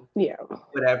Yeah.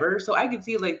 whatever. So I could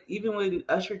see like even when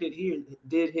Usher did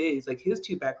his like his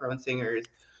two background singers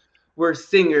were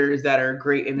singers that are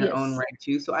great in their own Yes. right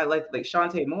too. So I like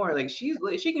Shantae Moore, like she's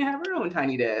like she can have her own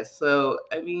Tiny Desk. So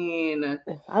I mean,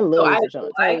 I so love I me some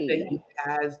like that he Shantae.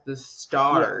 has the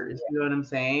Yeah. stars. You know what I'm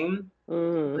saying?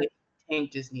 Hmm. But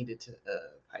Tank just needed to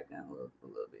pipe down a little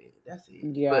bit. That's it.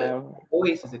 But Yeah.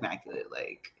 voice is immaculate.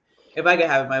 Like if I could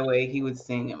have it my way, he would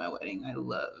sing at my wedding. I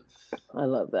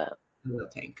love that. I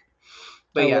love Tank.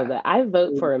 I But love yeah. that. I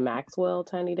vote for a Maxwell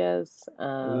Tiny Desk.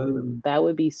 Ooh. That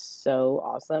would be so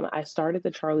awesome. I started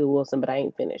the Charlie Wilson, but I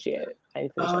ain't finished yet. I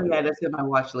ain't finished Oh Charlie yeah, that's Wilson. him I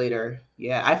watch later.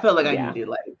 Yeah, I felt like I Yeah. needed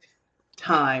like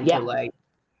time to Yeah. like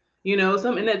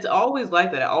something. And it's always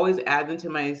like that. I always add them to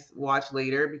my watch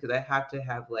later because I have to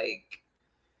have like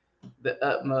the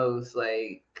utmost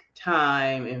like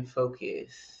time and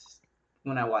focus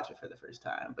when I watch it for the first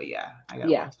time. But yeah, I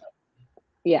gotta Yeah. watch that.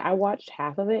 Yeah, I watched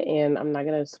half of it and I'm not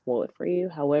gonna spoil it for you.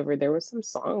 However, there were some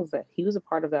songs that he was a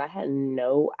part of that I had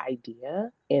no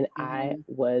idea and I Mm-hmm.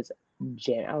 was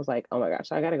jam. I was like, oh my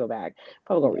gosh, I gotta go back.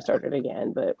 Probably gonna Yeah. restart it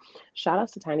again. But shout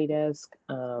outs to Tiny Desk.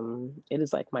 It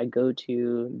is like my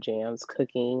go-to jams,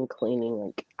 cooking, cleaning.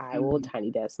 Like I will Mm-hmm.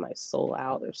 Tiny Desk my soul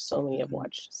out. There's so many I've Mm-hmm.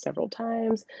 watched several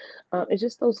times. It's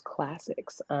just those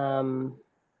classics.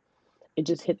 It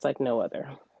just hits like no other.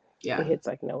 It Yeah, hits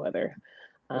like no other.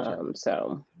 for sure.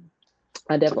 So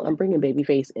I'm bringing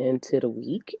Babyface into the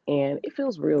week, and it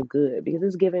feels real good because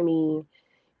it's giving me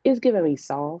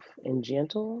soft and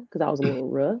gentle because I was a little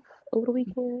rough over the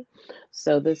weekend.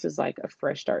 So this is like a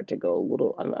fresh start to go a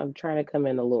little. I'm trying to come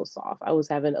in a little soft. I was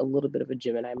having a little bit of a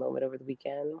Gemini moment over the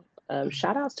weekend.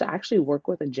 Shout outs to actually work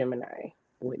with a Gemini.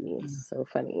 Whitney, it's so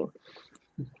funny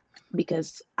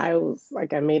because I was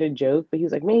like, I made a joke, but he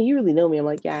was like, "Man, you really know me." I'm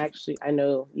like, "Yeah, actually, I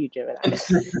know you, Gemini."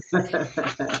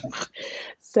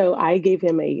 So I gave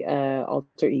him a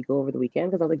alter ego over the weekend because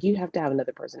I was like, you have to have another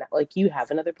personality. Like you have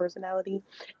another personality,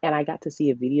 and I got to see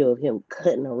a video of him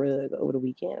cutting a rug over the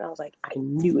weekend. I was like, I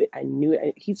knew it. I knew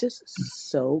it. He's just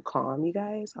so calm, you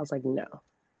guys. I was like, no,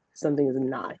 something is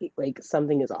not like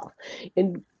something is off,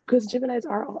 and because Gemini's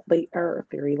they are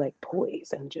very like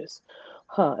poised and just,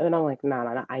 huh? And I'm like, nah,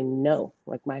 nah, nah. I know,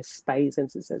 like my spidey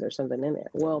senses says there's something in there.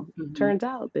 Well, Mhm. turns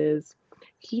out is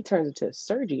he turns into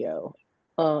Sergio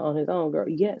on his own, girl.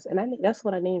 Yes, and that's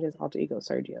what I named his alter ego,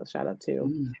 Sergio. Shout out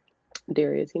to Mm.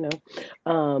 Darius.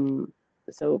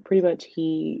 So pretty much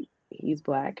he's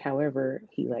black. However,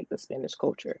 he liked the Spanish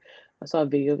culture. I saw a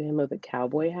video of him with a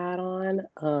cowboy hat on,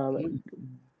 Mm.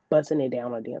 busting it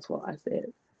down on dance floor. I said,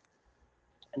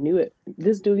 I knew it.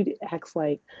 This dude acts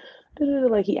like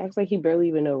he acts like he barely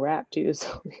even know rap too.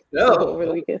 So over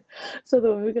the No. weekend,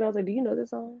 I was like, "Do you know this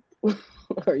song?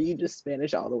 Or are you just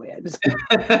Spanish all the way?"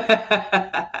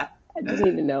 I just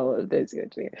need to know if there's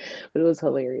good here. But it was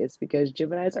hilarious because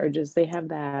Geminis are just they have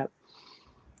that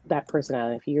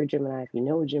personality. If you're a Gemini, if you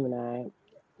know a Gemini,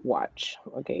 watch.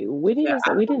 Okay, Yeah,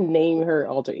 We didn't name her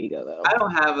alter ego I though.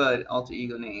 don't have an alter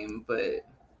ego name, but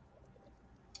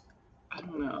I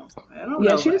don't know. I don't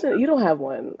Yeah, know if she doesn't. You don't have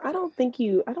one. I don't think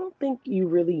you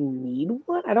really need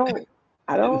one. I don't.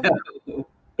 no,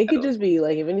 It I could don't. just be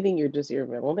like if anything, you're just your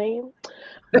middle name.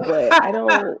 But I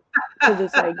don't because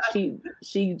it's like she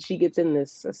gets in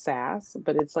this sass,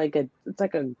 but it's like a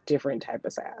different type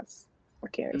of sass. I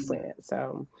can't Mhm, explain it.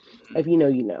 So mhm, if you know,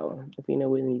 you know. If you know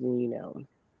Whitney, then you know.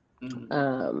 mhm.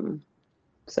 Um.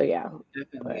 So yeah,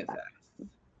 Definitely but a sass.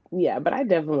 yeah, but I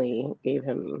definitely gave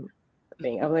him a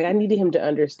thing. I was like, I needed him to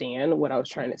understand what I was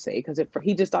trying to say because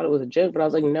he just thought it was a joke, but I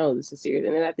was like, no, this is serious.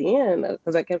 And then at the end,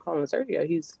 because I kept calling him Sergio,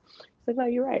 he's like, no,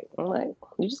 you're right. I'm like,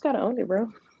 you just gotta own it,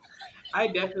 bro. I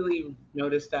definitely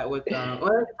noticed that with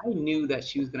well, I knew that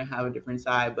she was gonna have a different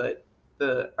side, but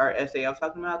the our essay I was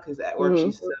talking about, because at work Mm-hmm.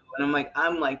 she's so, and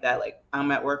I'm like that, like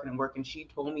I'm at work and I'm working. She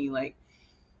told me like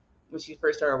when she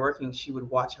first started working, she would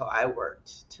watch how I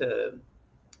worked to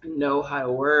know how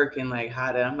to work and like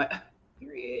how to. I'm like,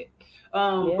 period.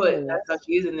 But that's how Yes.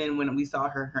 she is. And then when we saw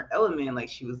her in her element, like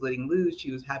she was letting loose,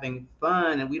 she was having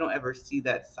fun, and we don't ever see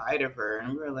that side of her.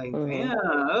 And we were like, Mm-hmm.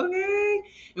 damn, okay.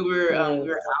 And we were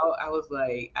Yes. out. I was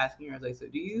like asking her, I was like, so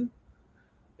do you?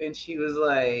 And she was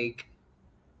like,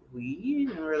 weed?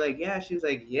 And we're like, yeah. She was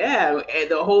like, yeah. And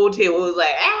the whole table was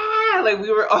like, ah, like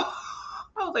we were all.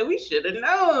 I was like, we should have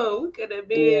known. We could have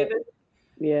Yeah. been,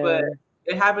 but Yeah.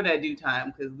 it happened at due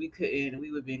time because we couldn't.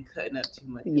 We would have been cutting up too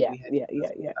much if Yeah. we had Yeah. to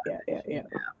Yeah. Yeah. Yeah. Yeah. Yeah. transition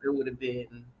now. It would have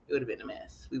been a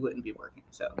mess. We wouldn't be working.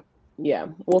 So Yeah.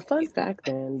 Well, fun yeah. fact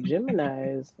then,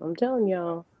 Geminis, I'm telling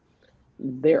y'all,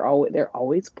 they're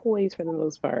always poised for the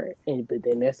most part, and but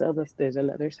then there's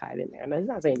another side in there. And that's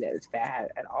not saying that it's bad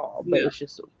at all, but Yeah. it's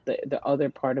just the other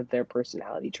part of their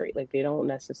personality trait. Like they don't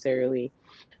necessarily,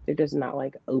 they're just not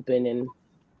like open and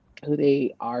who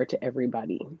they are to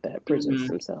everybody that presents Mm-hmm.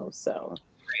 themselves. So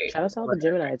Right. shout outs to all the Right.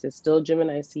 Geminis. It's still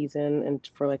Gemini season and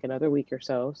for like another week or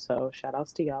so. So shout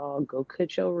outs to y'all. Go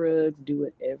cut your roots, do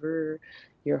whatever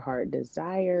your heart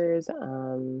desires.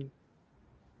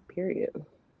 Period.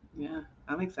 Yeah.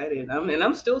 I'm excited.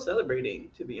 I'm still celebrating.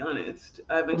 To be honest,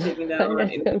 I've been taking down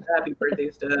any happy birthday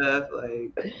stuff.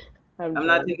 Like I'm I'm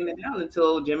not done. taking it down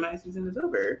until Gemini season is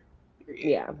over. Period.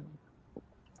 Yeah.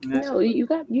 And that's No, just what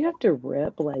you have to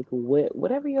rep like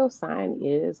whatever your sign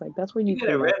is, like that's where you you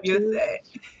gotta rep connect your to. set.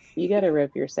 You got to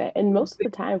rep your set. And most of the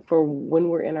time, for when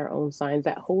we're in our own signs,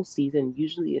 that whole season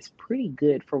usually is pretty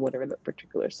good for whatever the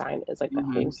particular sign is, like that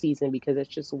Mm-hmm. whole season, because it's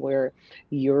just where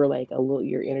you're like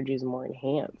your energy is more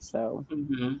enhanced. So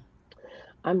Mm-hmm.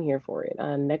 I'm here for it.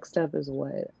 Next up is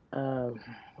what?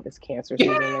 It's Cancer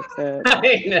season next up.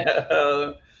 I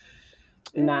know.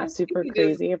 Yeah, Not super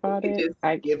crazy we about could it. just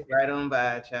skip right on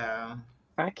by, child.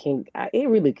 I can't. It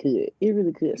really could. It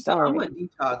really could. You know, I'm Sorry. a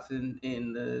detox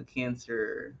in the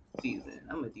cancer season.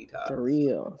 I'm a For detox.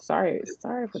 real. Sorry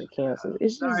for the cancers.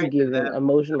 It's just Sorry to giving them. Sorry.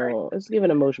 emotional. It's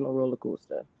giving emotional roller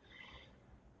coaster.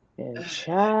 And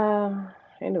child,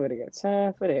 ain't nobody got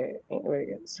time for that. Ain't nobody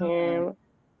got No. time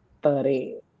for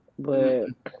that. But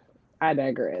Mm, I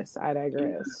digress. I mm,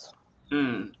 digress.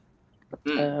 mm,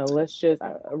 mm. Let's just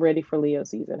ready for Leo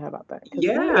season. How about that? Because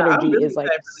my Yeah, I'm energy really is like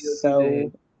excited for Leo so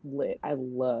season. lit. I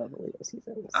love Leo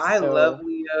season. I love So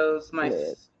Leos. My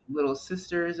lit. little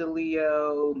sister is a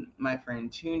Leo. My friend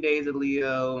Tunde is a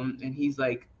Leo, and he's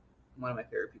like one of my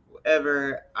favorite people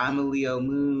ever. I'm a Leo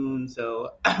moon,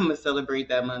 so I'm gonna celebrate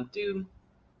that month too.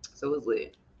 So it's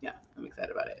lit. Yeah, I'm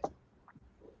excited about it.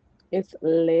 It's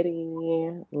litty,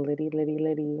 litty, litty,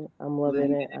 litty. I'm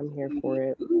loving it. I'm here for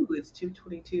it. Ooh, it's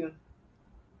 2:22.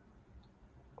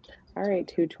 All right,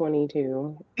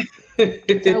 222.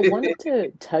 So I wanted Mm-hmm.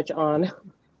 to touch on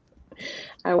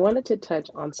I wanted to touch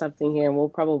on something here, and we'll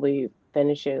probably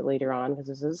finish it later on because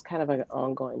this is kind of an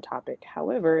ongoing topic.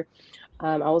 However,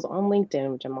 I was on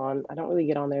LinkedIn, which I'm on. I don't really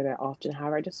get on there that often.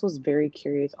 However, I just was very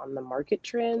curious on the market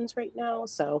trends right now.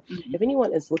 So, if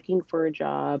anyone is looking for a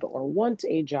job or wants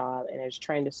a job and is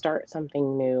trying to start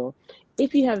something new,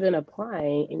 if you have been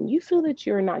applying and you feel that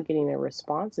you're not getting the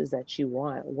responses that you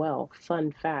want, well,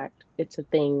 fun fact, it's a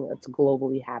thing that's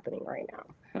globally happening right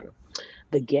now.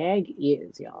 The gag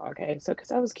is, y'all, okay? So,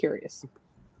 because I was curious,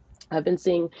 I've been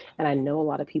seeing, and I know a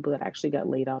lot of people that actually got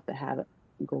laid off that have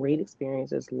great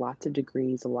experiences, lots of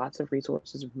degrees, lots of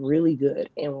resources, really good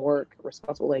and work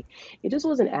responsible. Like it just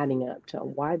wasn't adding up to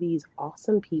why these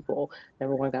awesome people,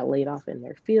 number one, got laid off in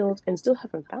their fields and still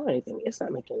haven't found anything. It's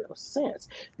not making no sense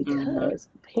Mm-hmm. because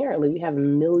apparently we have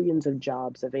millions of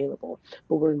jobs available,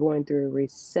 but we're going through a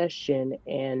recession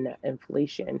and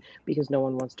inflation because no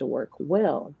one wants to work.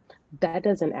 Well, that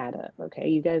doesn't add up. Okay.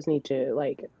 You guys need to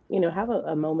like have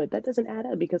a moment that doesn't add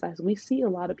up because we see a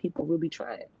lot of people really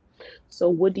trying. So,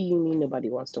 what do you mean nobody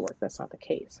wants to work? That's not the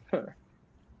case.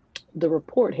 The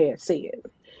report had said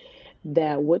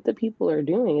that what the people are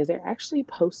doing is they're actually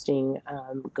posting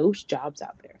ghost jobs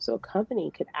out there. So, a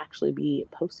company could actually be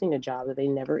posting a job that they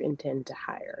never intend to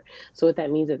hire. So, what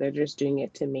that means is that they're just doing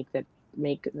it to make that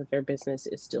their business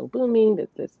is still booming, that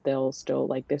they'll still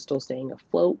like they're still staying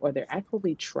afloat, or they're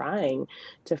actively trying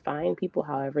to find people.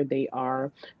 However,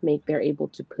 they're able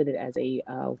to put it as a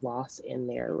loss in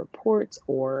their reports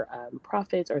or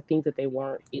profits or things that they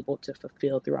weren't able to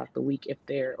fulfill throughout the week if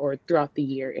they're or throughout the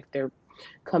year if their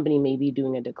company may be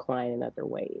doing a decline in other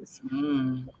ways.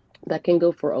 Mm. That can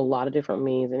go for a lot of different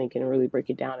means and it can really break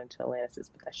it down into analysis,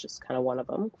 but that's just kind of one of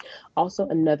them. Also,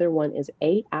 another one is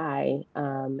AI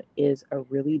is a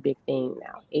really big thing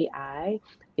now. AI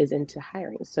is into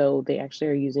hiring. So they actually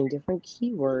are using different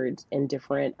keywords and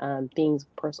different things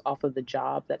off of the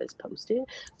job that is posted.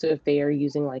 So if they are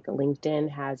using like LinkedIn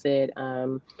has it,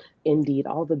 Indeed,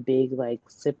 all the big like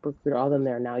ZipRecruiter, all of them,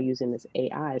 they're now using this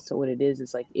AI. So what it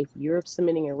is like if you're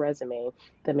submitting a resume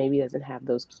that maybe doesn't have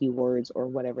those keywords or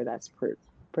whatever that's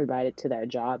provided to that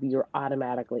job, you're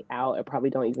automatically out and probably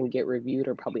don't even get reviewed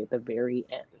or probably at the very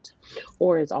end.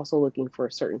 Or it's also looking for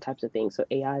certain types of things. So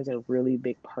AI is a really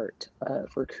big part of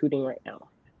recruiting right now.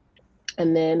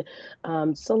 And then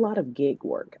it's a lot of gig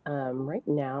work. Right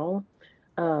now,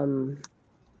 um,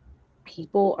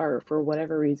 people are, for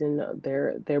whatever reason,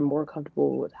 they're more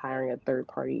comfortable with hiring a third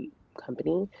party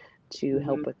company to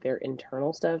Mm-hmm. help with their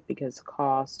internal stuff because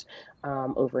cost,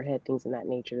 overhead, things in that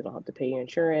nature. They don't have to pay your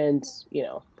insurance,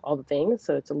 all the things.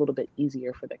 So it's a little bit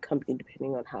easier for the company,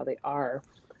 depending on how they are,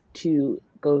 to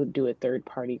go do a third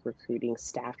party recruiting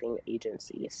staffing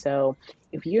agency. So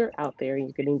if you're out there and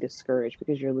you're getting discouraged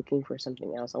because you're looking for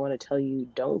something else, I want to tell you,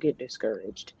 don't get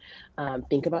discouraged.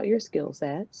 Think about your skill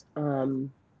sets.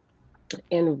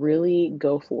 And really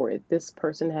go for it. This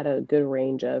person had a good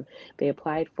range of, they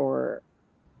applied for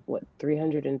what,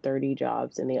 330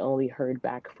 jobs and they only heard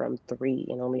back from 3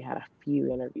 and only had a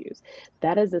few interviews.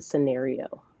 That is a scenario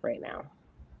right now.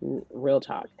 Real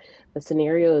talk. The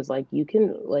scenario is like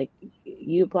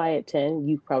you apply at 10,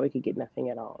 you probably could get nothing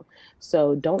at all.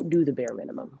 So don't do the bare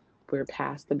minimum. We're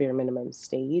past the bare minimum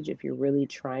stage. If you're really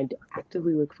trying to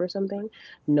actively look for something,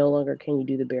 no longer can you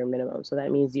do the bare minimum. So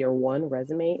that means your one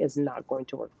resume is not going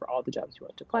to work for all the jobs you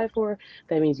want to apply for.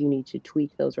 That means you need to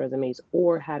tweak those resumes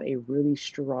or have a really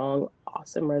strong,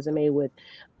 awesome resume with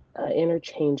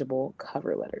interchangeable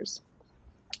cover letters.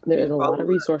 There is And a lot follow of up.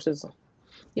 resources.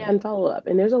 Yeah, and follow up.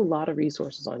 And there's a lot of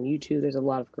resources on YouTube. There's a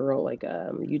lot of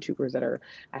YouTubers that are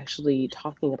actually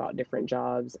talking about different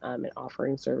jobs and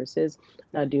offering services.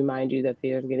 Now, do mind you that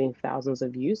they are getting thousands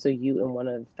of views. So you and one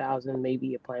of 1,000 may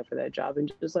be applying for that job. And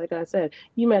just like I said,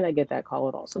 you might not get that call at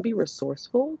all. So be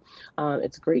resourceful.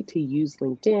 It's great to use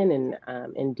LinkedIn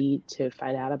and Indeed to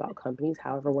find out about companies.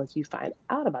 However, once you find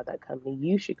out about that company,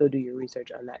 you should go do your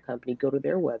research on that company, go to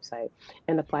their website,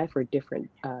 and apply for different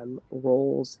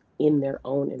roles in their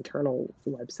own internal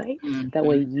website. That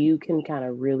way Mm-hmm. you can kind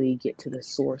of really get to the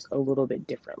source a little bit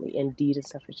differently. Indeed and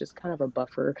stuff is just kind of a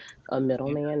buffer, a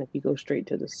Yeah. middleman. If you go straight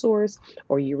to the source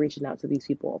or you're reaching out to these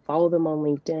people, follow them on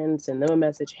LinkedIn, send them a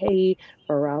message, hey,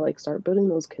 or like start building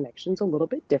those connections a little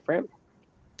bit different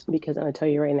because I'm gonna tell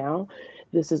you right now,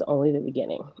 this is only the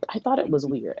beginning. I thought it was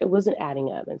weird. It wasn't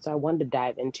adding up. And so I wanted to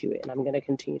dive into it and I'm gonna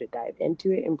continue to dive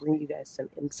into it and bring you guys some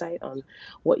insight on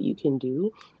what you can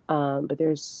do. But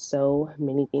there's so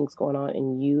many things going on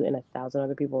and you and 1,000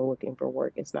 other people are looking for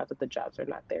work. It's not that the jobs are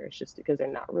not there. It's just because they're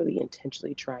not really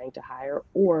intentionally trying to hire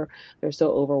or they're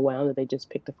so overwhelmed that they just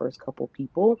pick the first couple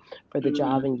people for the Mm-hmm.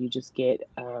 job and you just get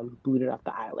booted off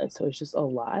the island. So it's just a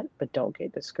lot, but don't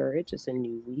get discouraged. It's a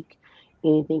new week.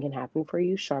 Anything can happen for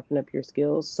you. Sharpen up your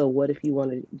skills. So what if you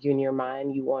want to, in your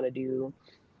mind, you want to do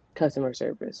customer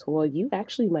service? Well, you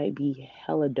actually might be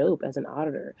hella dope as an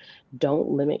auditor. Don't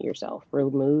limit yourself.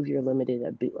 Remove your limited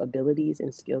abilities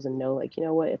and skills and know, like, you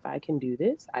know what, if I can do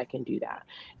this, I can do that.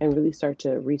 And really start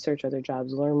to research other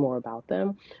jobs, learn more about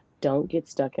them. Don't get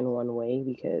stuck in one way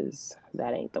because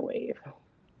that ain't the wave.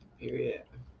 Period.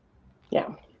 Yeah.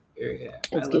 Period.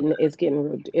 I It's love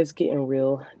getting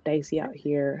real dicey out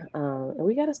here, and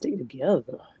we gotta stick together.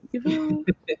 You feel me?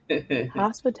 that.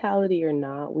 Hospitality or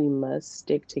not, we must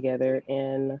stick together.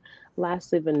 And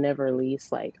lastly, but never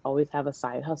least, like always have a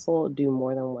side hustle, do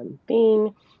more than one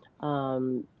thing.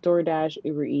 DoorDash,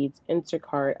 Uber Eats,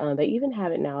 Instacart, they even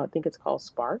have it now. I think it's called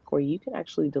Spark, where you can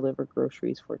actually deliver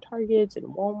groceries for Targets and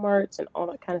Walmarts and all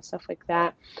that kind of stuff like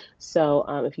that. So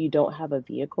if you don't have a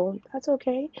vehicle, that's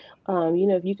okay.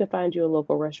 If you can find you a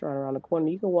local restaurant around the corner,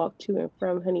 you can walk to and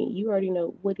from, honey. You already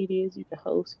know what it is. You can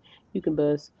host, you can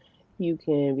bus, you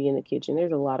can be in the kitchen.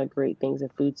 There's a lot of great things in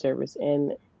food service,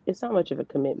 and it's not much of a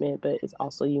commitment, but it's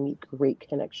also you meet great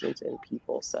connections and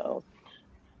people. So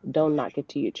don't knock it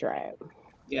till you try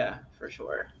Yeah, for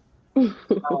sure. it.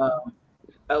 Um,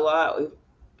 a lot of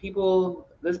people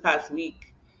this past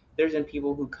week, there's been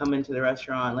people who come into the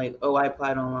restaurant like, oh, I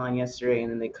applied online yesterday,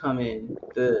 and then they come in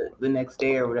the next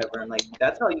day or whatever. I'm like,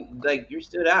 that's how you like you're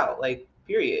stood out, like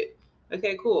period.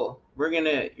 Okay, cool. You're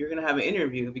gonna have an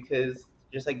interview because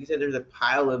just like you said, there's a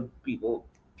pile of people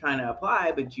trying to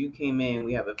apply, but you came in.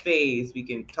 We have a face. We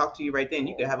can talk to you right then.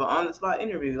 You could have an on the spot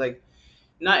interview. Like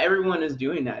not everyone is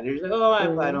doing that. They're just like, oh, I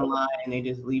applied Hmm. online, and they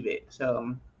just leave it.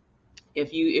 So if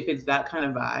it's that kind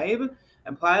of vibe,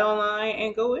 apply online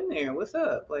and go in there. What's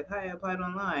up? Like, hi, I applied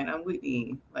online. I'm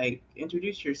Whitney. Like,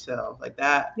 introduce yourself. Like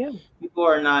that. Yeah. People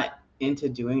are not into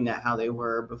doing that how they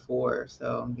were before.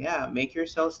 So yeah, make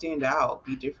yourself stand out.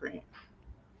 Be different.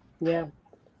 Yeah.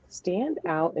 Stand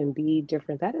out and be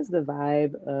different. That is the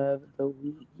vibe of the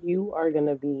week. You are going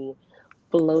to be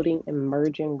floating and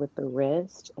merging with the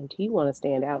rest until you want to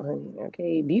stand out, honey.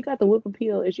 Okay. If you got the whip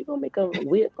appeal, is you going to make them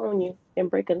whip on you and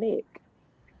break a neck?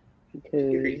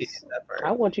 Period. Because That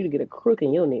I part. want you to get a crook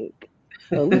in your neck.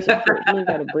 At least a crook. You ain't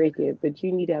got to break it, but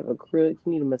you need to have a crook.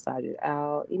 You need to massage it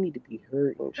out. You need to be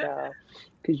hurting, child,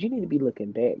 because you need to be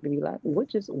looking back to be like, what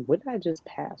did I just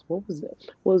pass? What was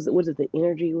it? Was it the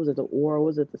energy? Was it the aura?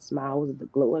 Was it the smile? Was it the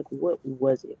glow? Like, what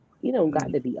was it? You don't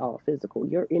got Mhm. to be all physical.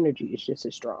 Your energy is just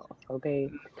as strong,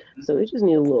 okay? So it just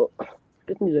need a little,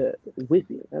 it need to whip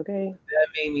it, okay? That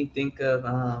made me think of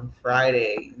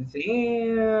Friday.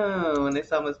 Damn, when they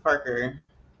saw Miss Parker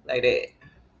like that.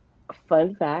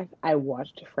 Fun fact, I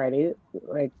watched Friday,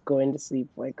 like going to sleep,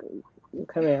 like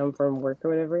coming home from work or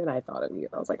whatever, and I thought of you.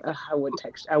 I was like, ugh, I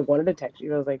wanted to text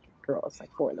you. I was like, girl, it's like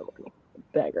 4 in the morning.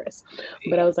 Digress.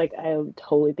 But I was like, I'm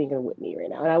totally thinking of Whitney right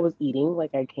now. And I was eating,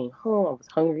 like I came home, I was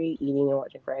hungry, eating and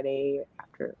watching Friday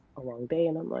after a long day,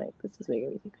 and I'm like, this is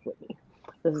making me think of Whitney.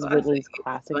 This is Classic. Whitney's It's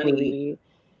classic funny. movie,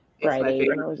 It's my Friday,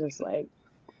 and I favorite. was just like,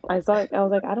 I saw it. I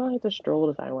was like, I don't have to stroll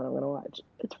to find what I'm gonna watch.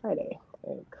 It's Friday.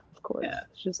 Like, of course, Yeah,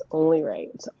 it's just only right.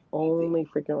 It's easy. only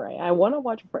freaking right. I want to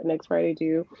watch next Friday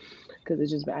too, because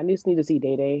it's just I just need to see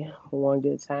Day Day one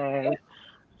good time.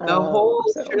 The whole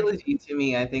So trilogy to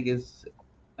me, I think, is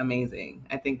amazing.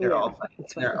 I think they're yeah, all funny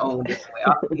it's in their fine. own different way.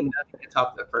 Obviously, nothing can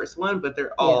top the first one, but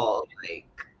they're Yeah, all like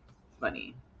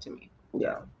funny to me.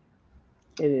 yeah, So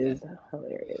it yeah. is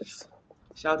hilarious.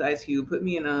 Shout out to Ice Cube. Put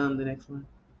me in the next one.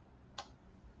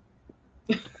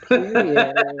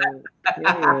 Period.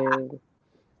 Period.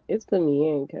 It's put me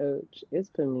in, Coach. It's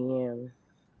put me in.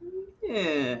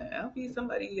 Yeah, I'll be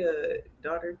somebody,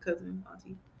 daughter, cousin,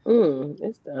 auntie,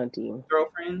 It's the auntie.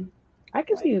 girlfriend. I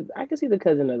can Like, see. I can see the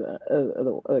cousin of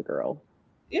the other girl.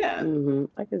 yeah,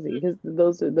 I can see because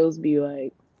those be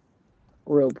like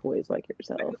real boys like I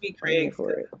yourself. could be I'm here Craig's for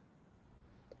cousin. it.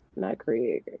 Not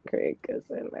Craig. Craig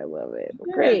cousin. I love it. Yeah,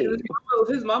 because Craig.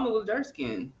 his mama was dark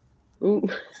skinned.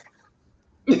 Mm,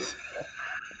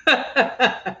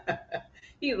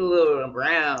 He's a little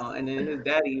brown, and then his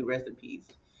daddy, rest in peace,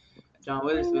 John I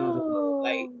Witherspoon, was a little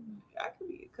light. know. I could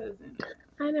be a cousin.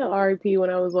 I know RP when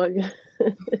I was watching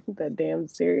that damn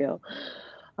cereal.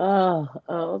 I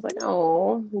was like,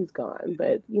 oh, he's gone.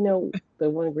 But the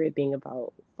one great thing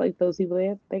about like those people,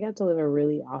 they got to live a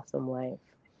really awesome life.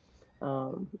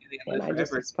 Um, They and live I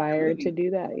just forever. The aspire to movie.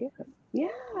 do that. Yeah.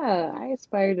 Yeah. I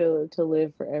aspire to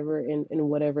live forever in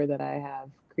whatever that I have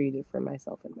created for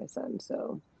myself and my son.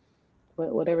 So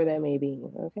whatever that may be,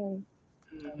 okay, I'm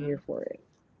Mm-hmm. here for it.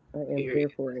 I am Period. here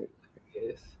for it.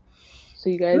 Yes. So,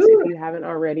 you guys, if Woo. you haven't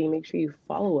already, make sure you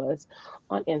follow us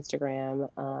on Instagram,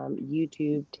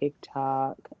 YouTube,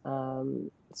 TikTok,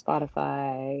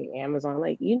 Spotify, Amazon.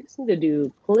 Like, you just need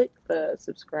to click the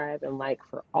subscribe and like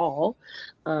for all.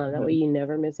 That way, Mhm. you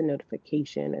never miss a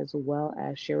notification, as well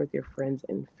as share with your friends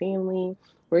and family.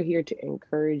 We're here to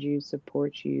encourage you,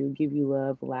 support you, give you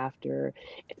love, laughter.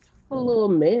 It's a little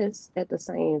mess at the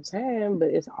same time, but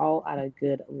it's all out of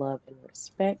good love and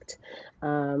respect.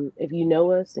 If you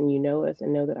know us and you know us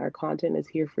and know that our content is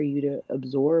here for you to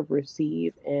absorb,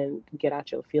 receive, and get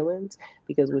out your feelings,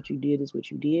 because what you did is what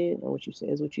you did, and what you said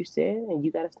is what you said, and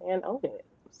you got to stand on it.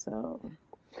 So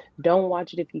don't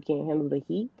watch it if you can't handle the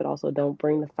heat, but also don't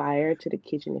bring the fire to the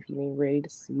kitchen if you ain't ready to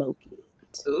smoke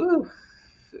Ooh,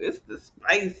 it's the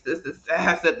spice, it's the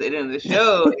sass at the end of the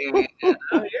show, and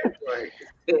I'm here for it.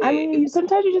 I It's mean,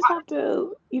 sometimes you just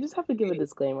have to give a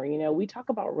disclaimer. We talk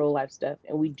about real life stuff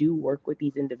and we do work with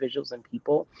these individuals and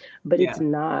people, but yeah. it's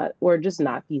not we're just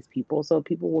not these people. So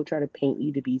people will try to paint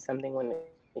you to be something when they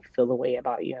feel a way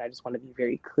about you. And I just want to be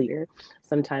very clear.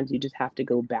 Sometimes you just have to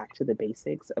go back to the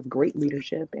basics of great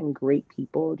leadership and great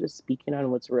people just speaking on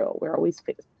what's real. We're always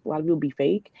a lot of people be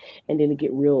fake and then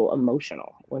get real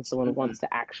emotional when someone Hmm. wants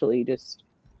to actually just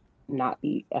not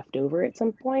be effed over at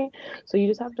some point. So you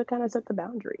just have to kind of set the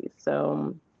boundaries.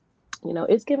 So,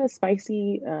 it's getting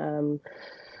spicy.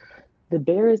 The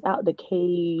bear is out the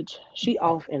cage. She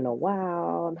off in the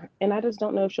wild, and I just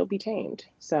don't know if she'll be tamed.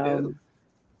 Ooh,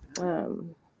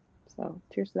 Um,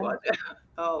 cheers to that. watch out!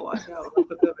 Oh, watch out! Run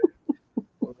for cover!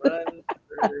 Run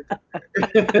for cover!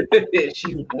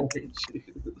 She warned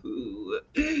you.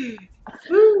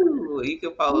 Woo! You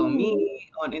can follow Ooh, me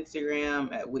on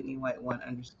Instagram at WhitneyWhite1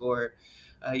 underscore.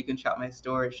 You can shop my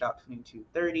store, Shop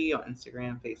 2230 on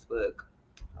Instagram, Facebook,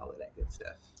 all of that good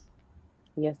stuff.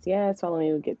 Yes, yes. Follow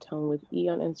me with Get Tone with E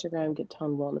on Instagram. Get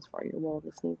Tone Wellness for your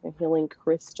wellness needs and healing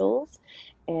crystals.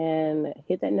 And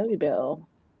hit that noti bell.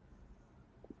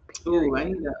 Ooh, I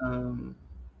Period. need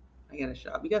I got a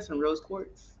shop. You got some rose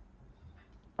quartz?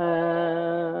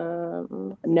 No,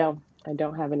 I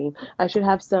don't have any. I should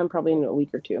have some probably in a week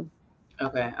or two.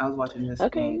 Okay, I was watching this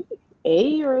Okay. thing,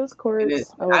 A rose and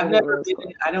quartz. I love I've a good never rose been.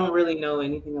 quartz. I don't really know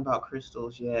anything about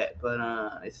crystals yet, but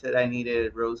it said I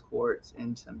needed rose quartz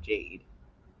and some jade.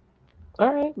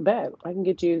 All right, bet I can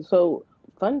get you. So,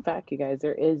 fun fact, you guys,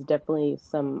 there is definitely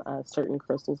some certain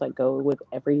crystals that go with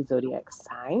every zodiac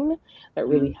sign that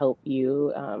really Mm, help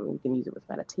you. You can use it with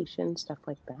meditation, stuff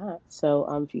like that. So,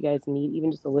 if you guys need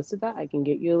even just a list of that, I can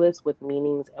get you a list with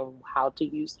meanings and how to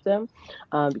use them,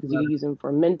 because you love can use them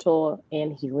for mental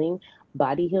and healing.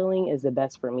 Body healing is the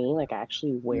best for me. Like I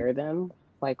actually it. wear them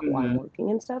like while I'm Mm-hmm. working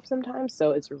and stuff sometimes,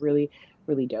 so it's really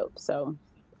really dope. So,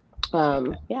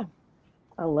 yeah.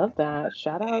 I love that.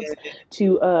 Shout outs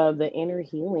to the inner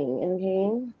healing, okay?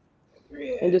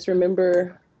 And Yeah. just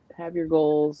remember to have your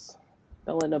goals.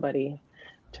 Don't let nobody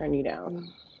turn you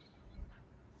down.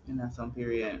 And that's on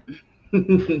period.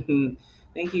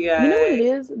 Thank you You know what it guys.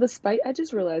 is? The spice. I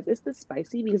just realized it's the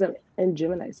spicy because I'm in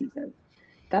Gemini season.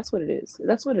 That's what it is.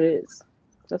 That's what it is.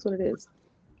 That's what it is.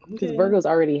 Because Okay. Virgos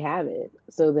already have it.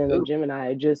 So then the Oh,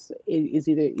 Gemini just is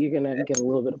either you're gonna get a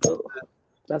little bit of both.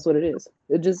 That's what it is.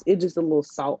 It just a little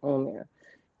salt on there.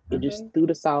 It just okay. threw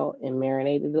the salt and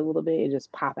marinated it a little bit. It just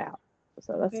pop out.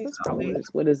 So that's Okay. that's I'll probably make.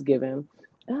 what it's given.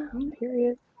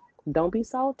 Period. Don't be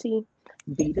salty.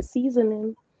 Be the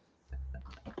seasoning.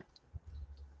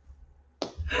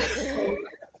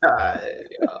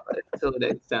 Until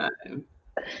next time.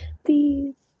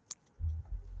 Peace.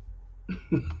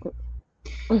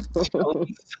 Don't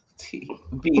be salty.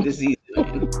 Be the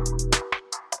seasoning.